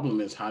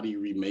problem is, how do you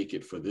remake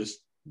it for this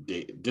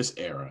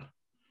era?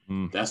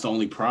 That's the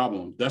only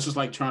problem. That's just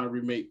like trying to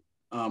remake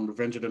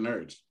Revenge of the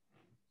Nerds.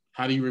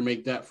 How do you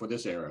remake that for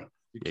this era?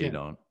 You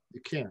don't.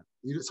 You can't.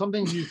 Some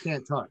things you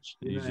can't touch.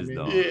 You just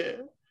don't.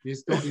 Yeah. You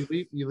just don't.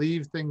 You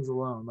leave things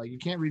alone. Like you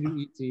can't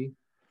redo ET.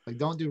 Like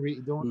don't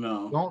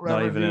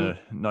not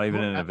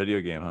even in a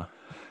video game, huh?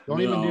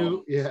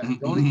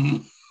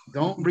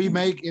 Don't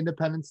remake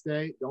Independence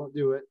Day. Don't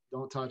do it.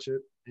 Don't touch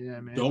it. Yeah,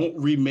 man. Don't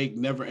remake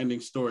Never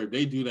Ending Story. If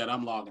they do that,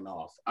 I'm logging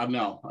off. I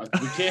know.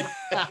 We can't.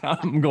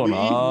 I'm going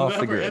off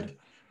the grid.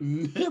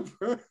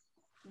 Never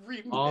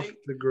remake. Off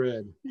the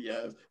grid.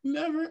 Yes.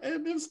 Never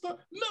Ending Story.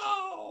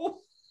 No.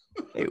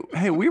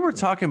 Hey, we were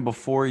talking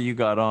before you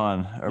got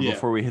on, or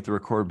before we hit the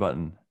record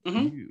button.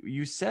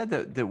 You said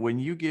that when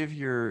you give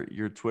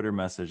your Twitter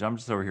message, I'm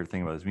just over here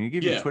thinking about this. When you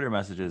give your Twitter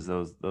messages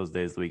those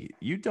days of the week,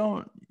 you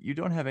don't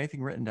have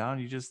anything written down.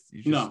 You just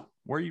no.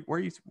 Where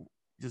you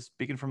just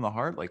speaking from the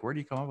heart? Like, where do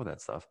you come up with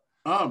that stuff?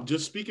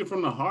 Just speaking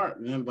from the heart,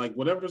 and like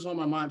whatever's on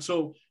my mind.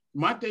 So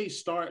my day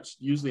starts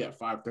usually at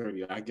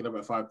 5:30. I get up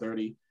at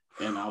 5:30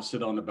 and I'll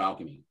sit on the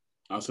balcony.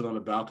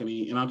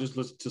 And I'll just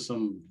listen to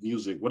some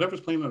music. Whatever's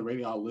playing on the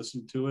radio, I'll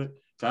listen to it.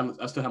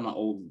 I still have my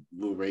old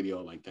little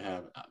radio, like to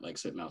have like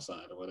sitting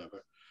outside or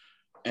whatever.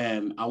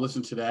 And I'll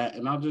listen to that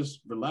and I'll just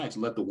relax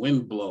and let the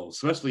wind blow,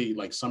 especially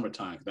like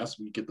summertime. That's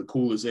when you get the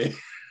coolest air.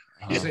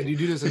 You said you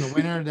do this in the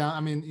winter down? I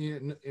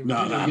mean,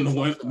 no, in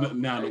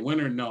the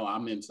winter, no,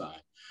 I'm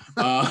inside.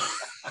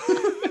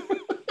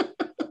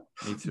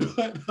 Me too.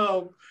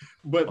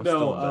 But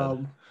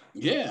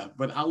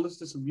I'll listen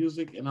to some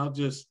music and I'll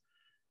just,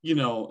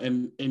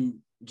 and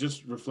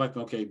just reflect,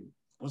 okay,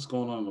 what's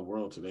going on in the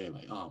world today?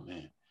 Like, oh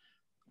man,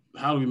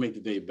 how do we make the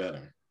day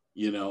better?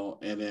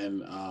 And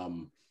then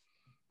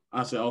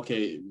I said,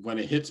 okay, when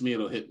it hits me,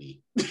 it'll hit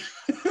me.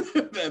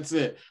 That's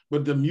it.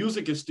 But the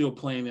music is still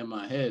playing in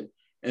my head.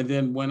 And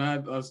then when I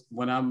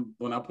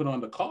put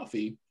on the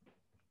coffee,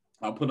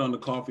 I'll put on the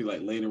coffee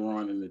like later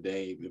on in the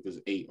day, if it's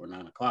 8 or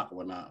 9 o'clock or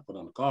whatnot, I put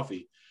on the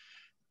coffee.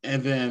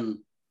 And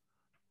then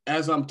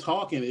as I'm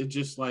talking, it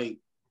just like,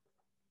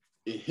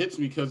 it hits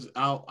me because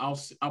I'll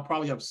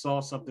probably have saw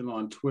something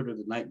on Twitter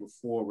the night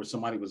before where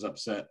somebody was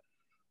upset,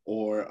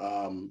 or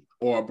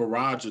a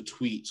barrage of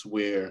tweets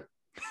where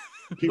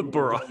people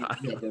barrage.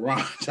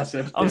 Barrage. I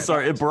said, I'm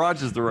sorry,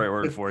 barrage is the right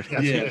word for it.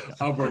 Yeah,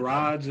 a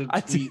barrage of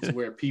tweets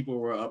where people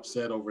were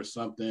upset over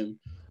something,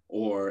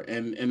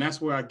 and that's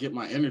where I get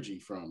my energy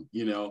from.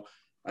 You know,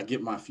 I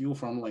get my fuel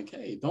from. Like,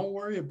 hey, don't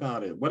worry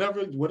about it.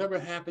 Whatever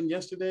happened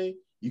yesterday,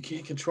 you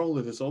can't control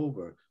it. It's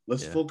over.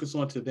 Let's focus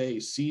on today.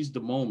 Seize the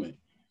moment.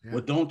 Yeah.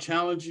 What don't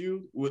challenge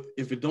you,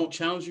 if it don't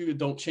challenge you, it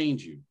don't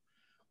change you.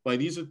 Like,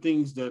 these are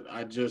things that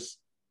I just,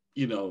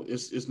 you know,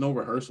 it's no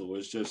rehearsal.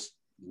 It's just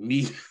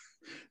me,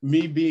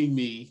 me being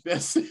me.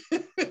 That's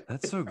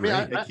so great.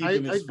 I mean,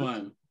 keeping this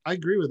fun. I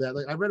agree with that.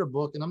 Like, I read a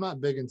book, and I'm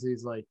not big into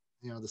these, like,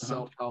 you know, the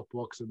self-help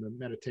books and the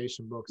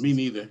meditation books. Me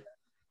neither.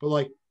 But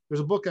like, there's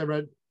a book I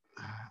read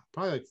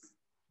probably like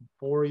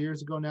 4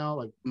 years ago now,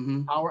 like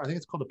Power. I think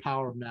it's called The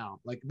Power of Now.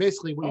 Like,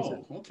 basically what he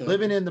said,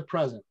 living in the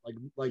present.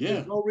 Like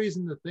there's no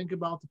reason to think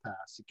about the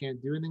past. You can't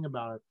do anything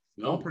about it.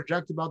 Don't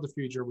project about the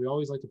future. We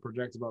always like to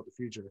project about the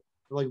future.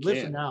 But like,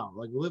 live for now.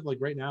 Like, live like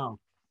right now,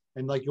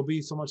 and like, you'll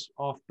be so much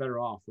better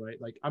off, right?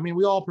 Like, I mean,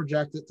 we all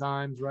project at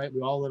times, right?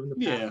 We all live in the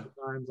past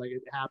at times. Like,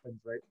 it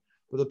happens, right?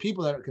 But the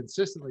people that are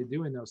consistently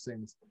doing those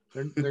things,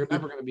 they're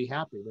never going to be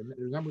happy.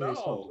 They're never going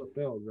to be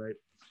fulfilled, right?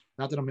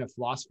 Not that I'm having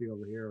philosophy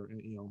over here,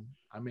 you know.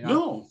 I mean,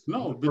 no,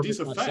 but these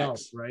are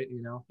facts, right?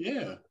 You know.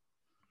 Yeah.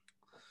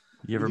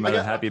 You ever met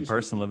a happy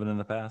person living in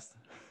the past?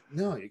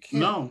 No, you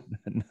can't.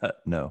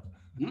 No.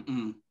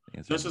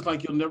 That's just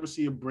like, you'll never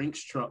see a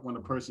Brinks truck when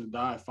a person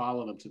died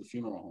follow them to the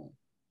funeral home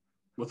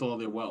with all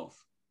their wealth.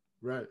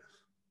 Right.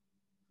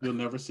 You'll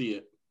never see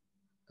it.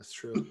 That's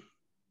true.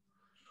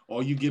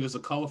 All you get is a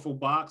colorful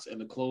box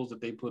and the clothes that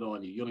they put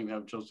on you. You don't even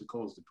have a choice of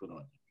clothes to put on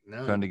you.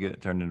 No. Trying to get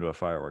it turned into a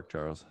firework,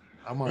 Charles.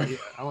 I want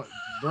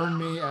burn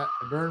me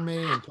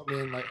and put me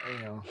in, like,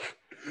 you know.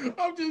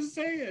 I'm just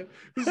saying.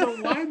 So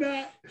why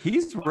not?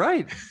 He's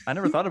right. I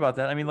never thought about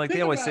that. I mean, like,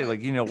 they always say,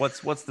 like, you know,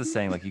 what's the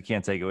saying? Like, you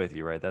can't take it with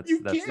you, right? That's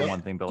the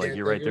one thing. But like,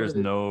 you're right. There's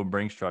no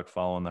Brinks truck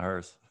following the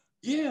hearse.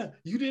 Yeah,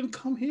 you didn't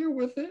come here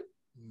with it.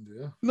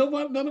 Yeah.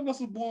 None of us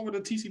was born with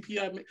a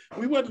TCP.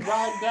 We wasn't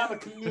riding down the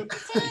community.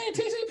 Hey,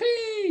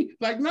 TCP!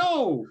 Like,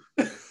 no.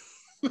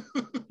 You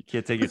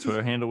can't take your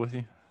Twitter handle with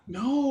you?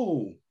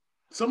 No.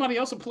 Somebody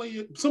else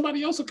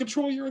will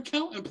control your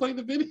account and play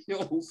the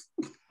videos.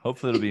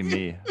 Hopefully it'll be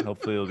me.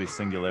 Hopefully it'll be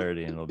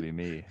Singularity and it'll be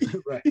me.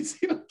 Right.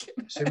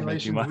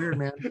 Simulation's weird,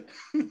 man.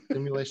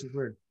 Simulation's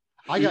weird.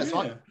 I got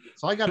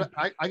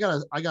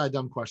a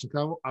dumb question.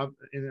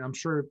 And I'm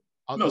sure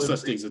no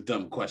such things as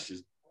dumb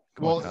questions.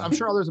 Well, I'm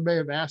sure others may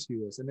have asked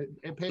you this, and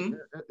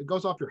it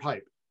goes off your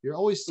hype. You're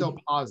always so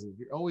positive.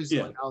 You're always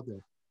like out there.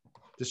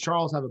 Does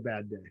Charles have a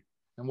bad day?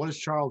 And what does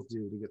Charles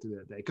do to get through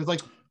that day? Because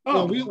like, you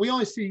know, we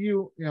only see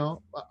you, you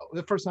know,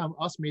 the first time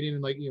us meeting,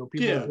 and like, you know,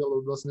 people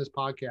will listen to this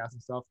podcast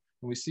and stuff,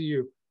 and we see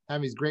you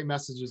having these great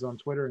messages on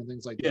Twitter and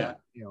things like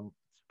that, you know.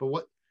 But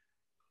what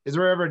is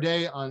there ever a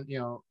day on, you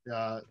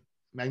know,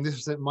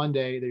 Magnificent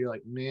Monday that you're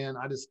like, man,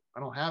 I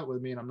don't have it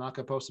with me, and I'm not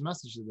gonna post a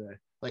message today?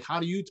 Like, how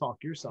do you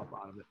talk yourself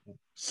out of it?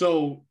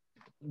 So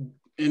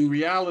in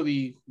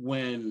reality,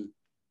 when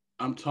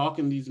I'm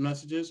talking these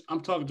messages, I'm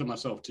talking to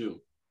myself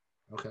too.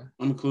 Okay.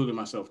 I'm including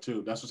myself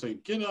too. That's what I say,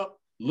 get up,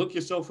 look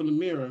yourself in the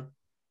mirror,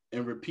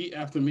 and repeat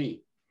after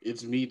me.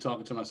 It's me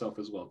talking to myself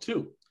as well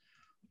too.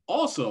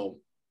 Also,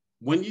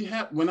 when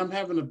I'm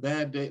having a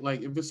bad day,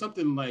 like if it's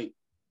something like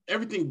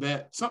everything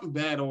bad, something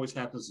bad always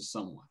happens to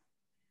someone.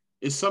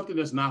 It's something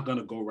that's not going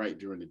to go right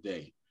during the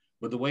day.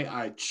 But the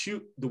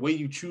way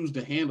you choose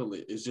to handle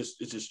it it's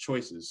just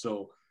choices.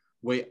 So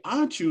the way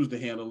I choose to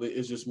handle it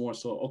is just more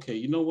so, okay,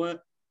 you know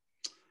what?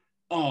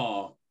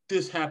 Oh,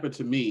 this happened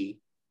to me.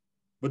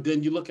 But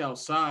then you look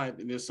outside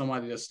and there's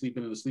somebody that's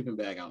sleeping in a sleeping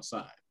bag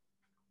outside.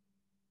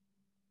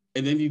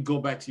 And then you go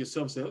back to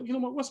yourself and say, oh, you know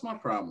what? What's my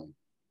problem?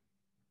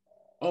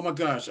 Oh my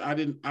gosh, I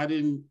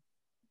didn't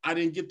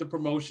get the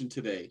promotion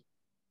today.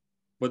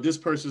 But this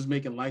person's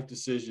making life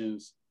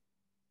decisions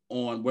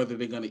on whether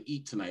they're going to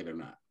eat tonight or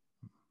not.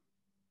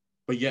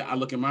 But yeah, I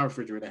look in my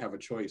refrigerator, I have a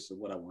choice of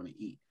what I want to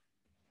eat.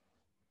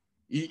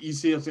 You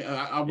see what I'm saying?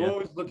 I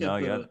always look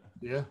at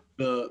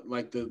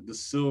the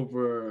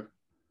silver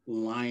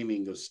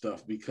lining of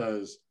stuff,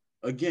 because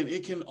again,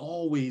 it can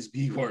always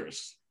be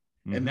worse.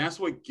 And that's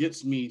what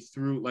gets me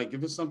through. Like,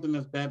 if it's something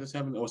that's bad that's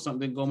happening or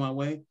something didn't go my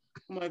way,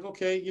 I'm like,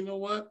 okay, you know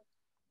what?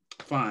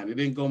 Fine, it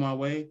didn't go my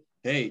way.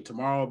 Hey,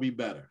 tomorrow will be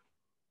better.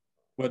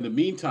 But in the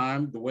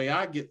meantime, the way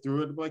I get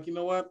through it, I'm like, you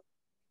know what?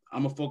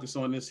 I'm gonna focus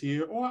on this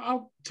here, or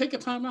I'll take a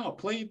time out. I'll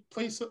play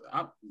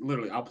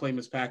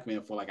Miss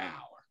Pac-Man for like an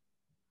hour.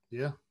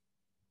 Yeah.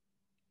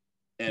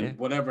 And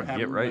whatever happens,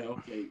 get right. Like,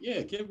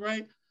 okay, get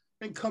right,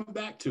 and come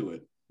back to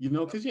it. You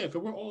know, because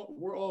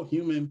we're all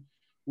human.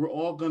 we're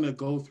all gonna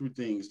go through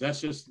things.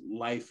 That's just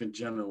life in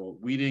general.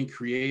 We didn't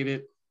create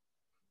it,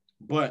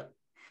 but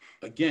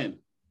again,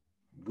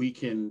 we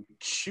can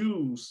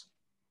choose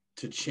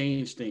to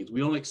change things. We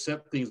don't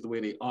accept things the way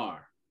they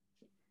are.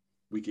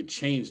 We can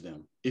change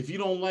them. If you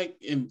don't like,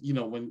 and you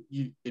know,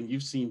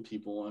 you've seen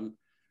people on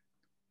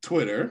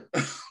Twitter,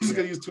 I'm just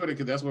gonna use Twitter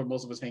because that's where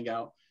most of us hang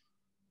out.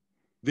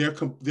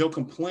 They'll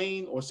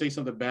complain or say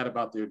something bad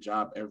about their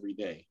job every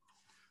day.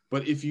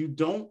 But if you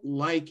don't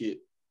like it,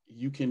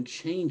 you can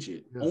change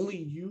it. Yeah. Only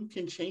you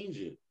can change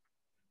it.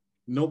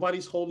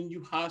 Nobody's holding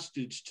you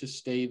hostage to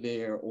stay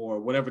there or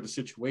whatever the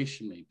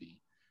situation may be.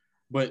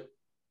 But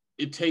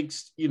it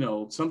takes, you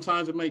know,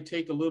 sometimes it might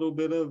take a little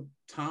bit of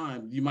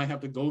time. You might have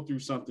to go through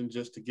something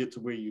just to get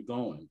to where you're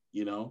going,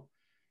 you know?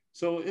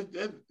 So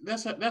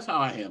that's how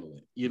I handle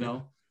it, you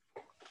know?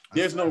 Yeah.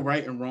 There's no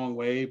right and wrong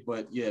way,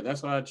 but yeah,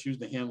 that's how I choose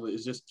to handle it,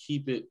 is just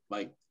keep it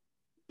like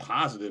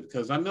positive,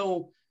 because I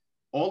know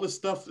all this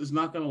stuff is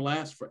not going to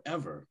last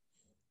forever.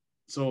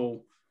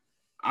 So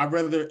I'd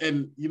rather,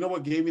 and you know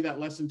what gave me that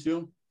lesson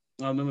too?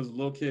 I remember as a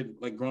little kid,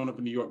 like growing up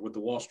in New York with the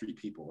Wall Street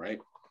people, right?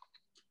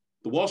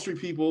 The Wall Street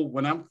people,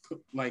 when I'm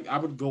like, I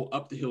would go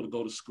up the hill to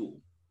go to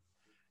school,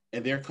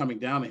 and they're coming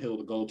down the hill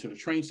to go to the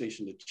train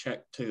station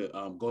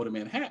to go to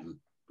Manhattan,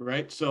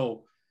 right?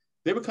 So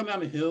they would come down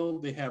the hill.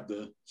 They have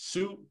the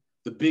suit,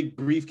 the big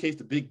briefcase,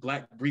 the big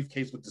black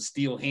briefcase with the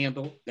steel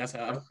handle. That's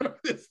how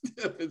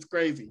it's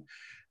crazy.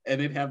 And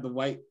they'd have the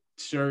white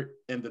shirt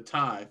and the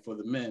tie for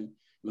the men.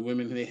 The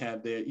women, they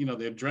had their, you know,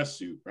 their dress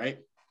suit, right?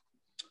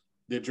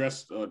 Their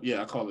dress,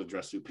 I call it a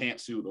dress suit,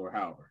 pantsuit or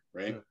however,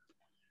 right?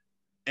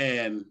 Yeah.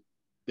 And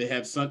they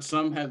had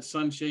some had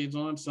sunshades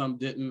on, some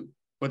didn't,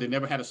 but they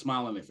never had a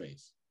smile on their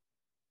face.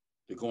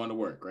 They're going to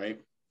work, right?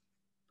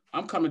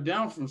 I'm coming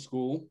down from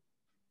school,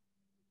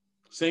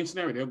 same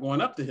scenario. They're going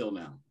up the hill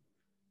now.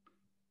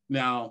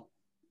 Now,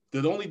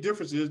 the only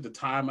difference is the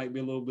tie might be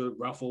a little bit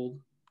ruffled.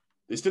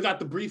 They still got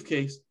the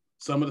briefcase.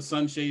 Some of the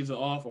sunshades are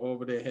off or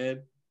over their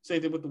head.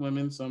 Same thing with the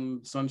women.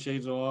 Some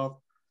sunshades are off.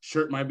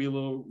 Shirt might be a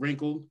little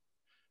wrinkled.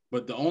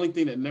 But the only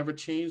thing that never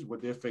changed were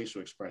their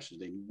facial expressions.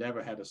 They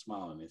never had a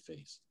smile on their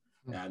face.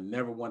 And I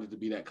never wanted to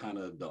be that kind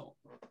of adult.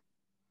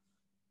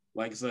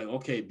 Like saying,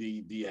 okay, do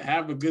you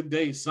have a good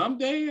day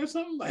someday or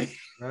something? Like,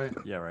 right.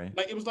 Yeah, right.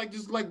 Like it was like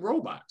just like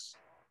robots.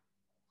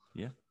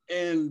 Yeah.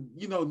 And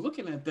you know,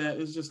 looking at that,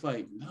 it's just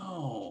like,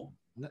 no,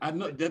 I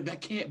know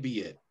that can't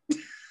be it.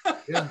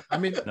 Yeah, I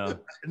mean, no.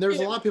 And there's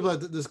a lot of people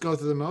that just go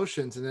through the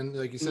motions, and then,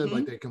 like you said,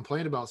 like they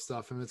complain about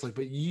stuff, and it's like,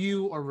 but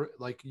you are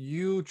like,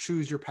 you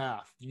choose your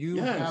path.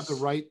 You have the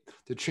right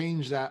to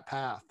change that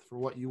path for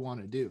what you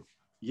want to do.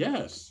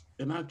 Yes,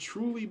 and I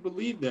truly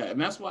believe that,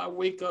 and that's why I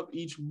wake up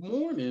each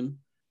morning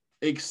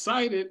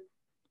excited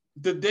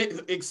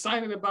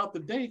about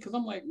the day, because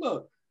I'm like,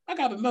 look, I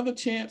got another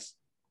chance.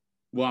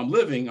 Well, I'm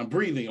living, I'm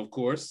breathing, of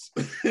course.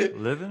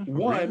 Living?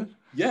 One, breathing?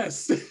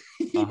 Yes.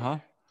 Uh-huh.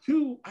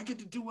 Two, I get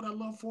to do what I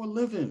love for a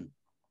living.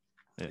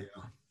 Yeah.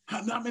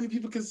 Not many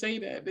people can say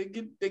that.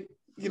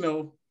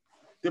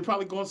 They're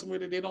probably going somewhere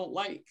that they don't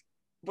like.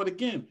 But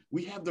again,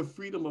 we have the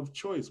freedom of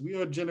choice. We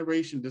are a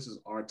generation. This is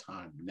our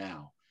time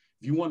now.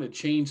 If you want to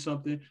change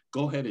something,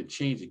 go ahead and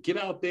change it. Get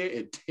out there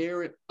and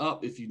tear it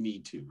up if you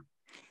need to.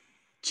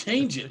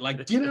 Change it.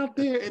 Like, get out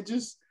there and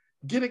just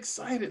get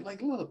excited.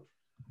 Like, look,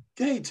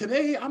 hey,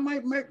 today I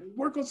might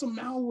work on some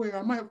malware.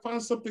 I might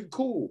find something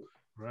cool.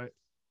 Right.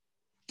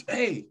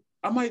 Hey,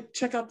 I might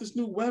check out this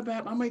new web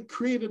app. I might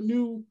create a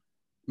new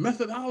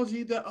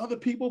methodology that other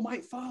people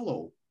might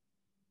follow.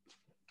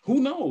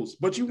 Who knows?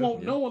 But you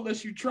won't know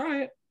unless you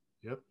try it.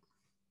 Yep.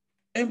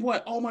 And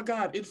what? Oh my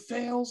God, it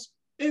fails.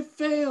 It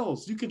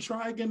fails. You can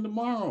try again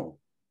tomorrow.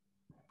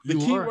 The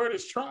key word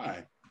is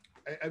try.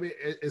 I mean,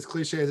 as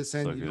cliche as it's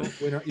saying, so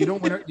you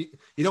don't win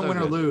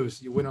or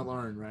lose. You win or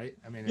learn, right?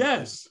 I mean,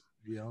 yes.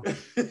 You know.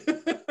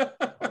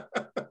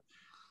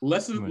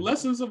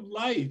 Lessons of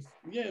life.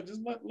 Yeah,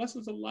 just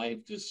lessons of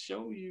life just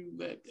show you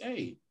that,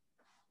 hey,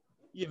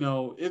 you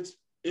know, it's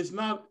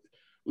not,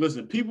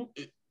 listen, people,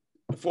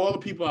 for all the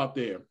people out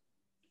there,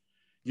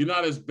 you're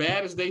not as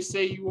bad as they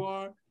say you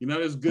are. You're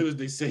not as good as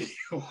they say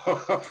you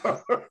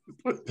are.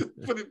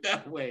 Put it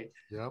that way.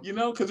 Yep. You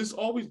know, because it's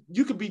always,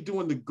 you could be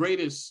doing the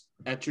greatest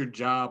at your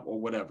job or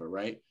whatever,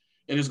 right?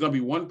 And there's going to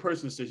be one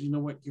person that says, you know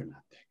what, you're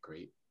not that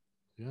great.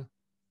 Yeah.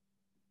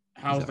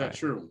 How's that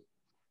true?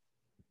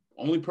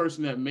 Only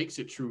person that makes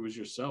it true is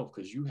yourself,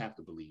 because you have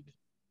to believe it.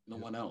 No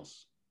one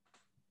else.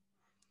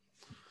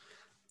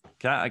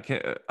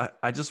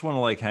 I just want to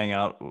like hang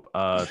out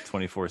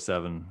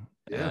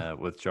 24/7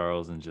 with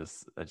Charles, and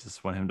I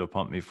just want him to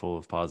pump me full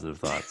of positive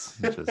thoughts.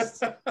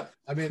 Just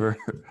I mean,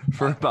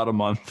 for about a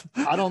month.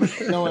 I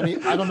don't know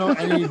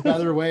any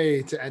better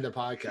way to end a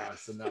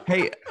podcast than that.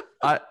 Hey,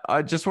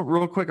 I just want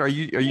real quick. Are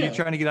you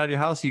trying to get out of your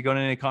house? Are you going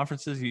to any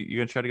conferences? You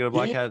gonna try to go to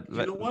Black Hat?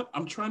 You know what?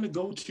 I'm trying to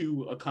go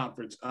to a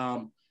conference.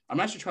 I'm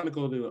actually trying to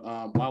go to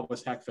Wild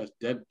West Hack Fest,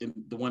 the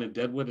one in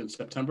Deadwood in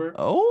September.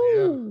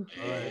 Oh,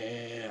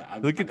 yeah!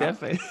 Look at that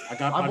face. I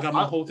got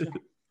my hotel.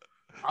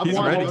 I've He's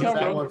wanted ready. to go to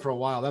that Bro. one for a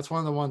while. That's one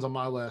of the ones on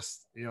my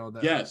list. You know.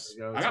 That Yes, to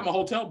go I got to. my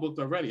hotel booked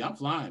already. I'm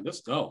flying.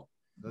 Let's go.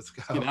 Let's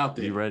go. Get out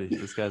there. You ready?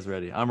 This guy's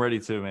ready. I'm ready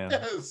too, man.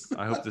 Yes.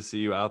 I hope to see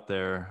you out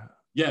there.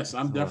 Yes,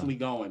 I'm definitely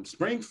going.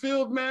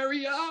 Springfield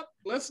Marriott.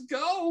 Let's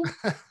go.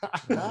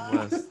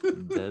 West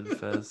Dead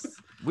Fest.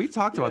 We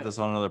talked about this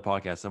on another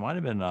podcast. It might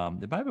have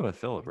been with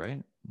Philip,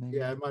 right? Maybe.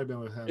 Yeah, it might have been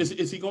with him.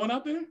 Is he going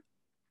out there?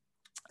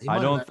 He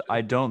might have been.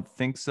 I don't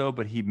think so,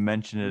 but he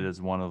mentioned it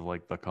as one of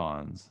like the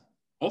cons.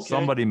 Okay.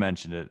 Somebody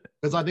mentioned it.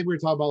 Because I think we were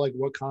talking about like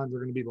what cons are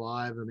going to be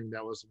live. I think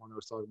that was the one I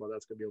was talking about.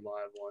 That's going to be a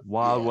live one.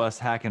 Wild Yeah.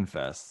 West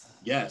Hackenfest.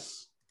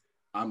 Yes,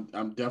 I'm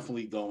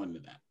definitely going to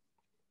that.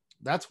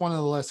 That's one of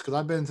the lists because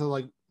I've been to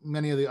like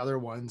many of the other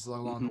ones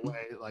along Mhm. the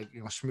way. Like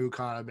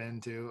ShmooCon I've been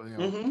to. You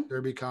know, Mhm.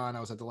 DerbyCon. I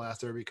was at the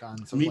last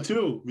DerbyCon. So Me like,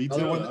 too. Me the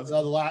other too.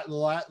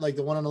 one, like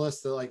the one on the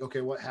list that like,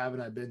 okay, what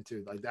haven't I been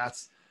to? Like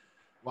that's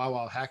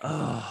wow hacking.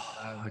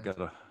 I got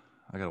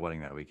a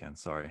wedding that weekend.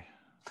 Sorry.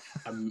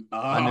 I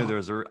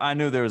I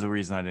knew there was a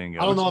reason I didn't go.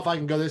 I don't know if I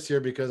can go this year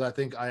because I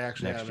think I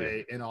actually Next have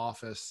year. a in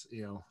office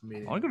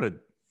meeting. I want to go to.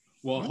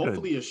 Well, I'm gonna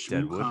hopefully if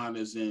Deadwood. ShmooCon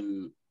is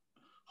in,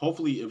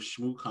 hopefully if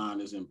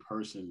ShmooCon is in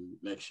person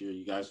next year,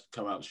 you guys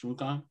come out to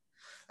ShmooCon.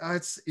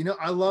 It's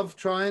I love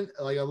trying.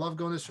 Like I love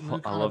going to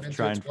ShmooCon. I love I've been to it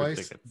trying for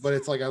twice, tickets. but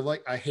it's like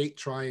I hate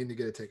trying to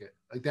get a ticket.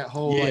 Like that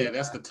whole Yeah, like,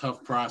 that's the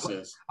tough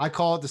process. I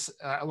call it this.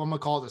 I'm gonna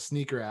call it the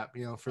sneaker app.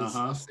 For the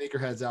Uh-huh.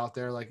 sneakerheads out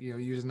there, like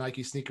use a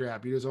Nike sneaker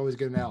app. You just always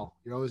get an L.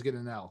 You're always getting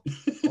an L.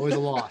 Always a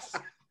loss.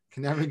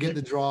 Can never get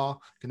the draw.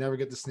 Can never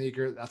get the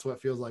sneaker. That's what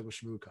it feels like with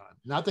ShmooCon.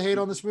 Not to hate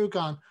on the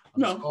ShmooCon.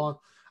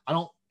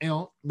 I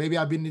don't. Maybe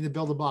I need to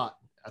build a bot.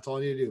 That's all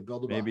I need to do.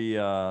 Build a bot. Maybe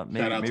out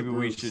maybe to we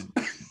Bruce. should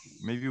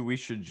we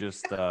should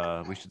just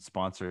we should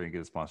sponsor and get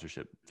a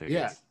sponsorship tickets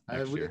Yeah.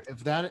 next year.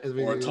 If that is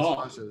Or a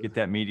talk. Get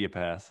that media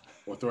pass.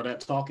 Or throw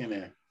that talk in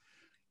there.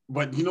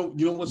 But you know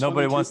what's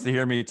Nobody funny wants too? to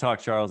hear me talk,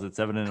 Charles. It's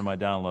evident in my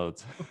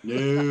downloads.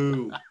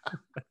 No,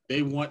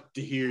 they want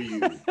to hear you.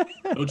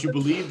 Don't you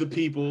believe the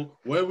people?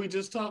 What did we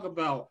just talk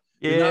about?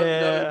 You're not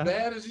as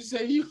bad as you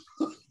say you.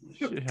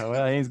 Yeah,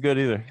 well, he ain't good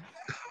either.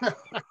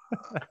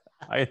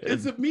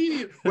 It's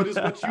immediate, but it's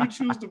what you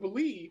choose to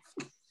believe.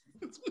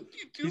 It's what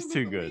you choose He's to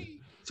too good. believe.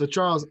 So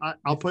Charles,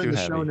 I'll put in too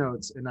the show heavy.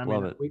 notes, and I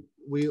Love mean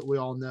it. we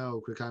all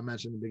know, quick I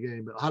mentioned in the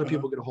beginning, but how do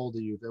people get a hold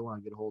of you if they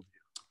want to get a hold of you?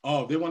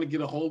 Oh, if they want to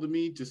get a hold of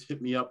me, just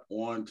hit me up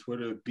on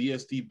Twitter,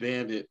 BSD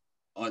Bandit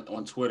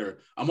on Twitter.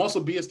 I'm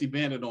also BSD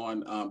Bandit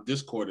on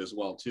Discord as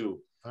well too.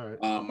 All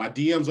right. My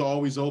DMs are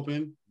always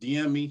open.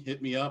 DM me,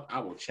 hit me up. I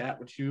will chat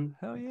with you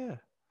Hell yeah.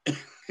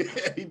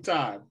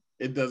 anytime.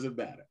 It doesn't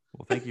matter.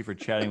 Well, thank you for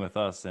chatting with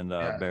us and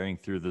bearing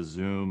through the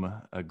Zoom,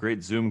 a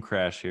great Zoom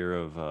crash here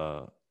of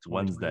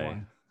Wednesday.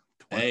 2021.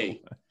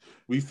 Hey,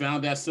 we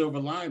found that silver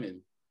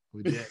lining.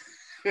 We did.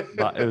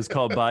 It was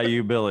called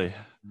Bayou Billy.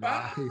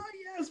 Ah,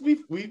 yes, we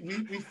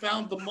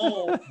found the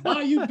mole.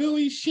 Bayou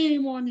Billy,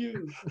 shame on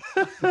you.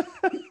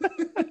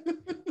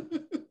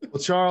 Well,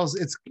 Charles,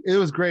 it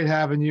was great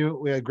having you.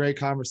 We had a great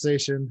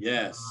conversation.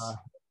 Yes.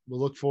 We'll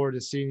look forward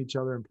to seeing each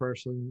other in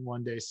person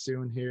one day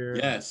soon here.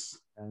 Yes.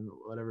 And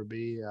whatever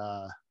be.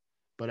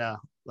 But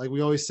like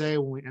we always say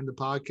when we end the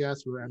podcast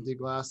with empty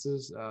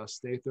glasses,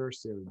 stay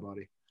thirsty,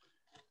 everybody.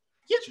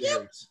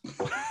 Yep.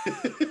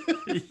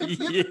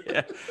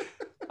 Yeah.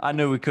 I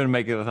knew we couldn't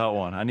make it without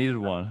one. I needed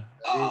one.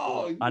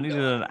 Oh, I needed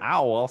an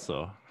owl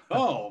also.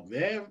 Oh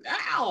man!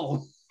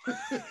 Ow!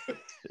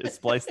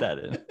 Splice that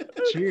in.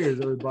 Cheers,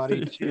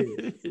 everybody.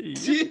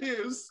 Cheers.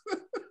 Cheers.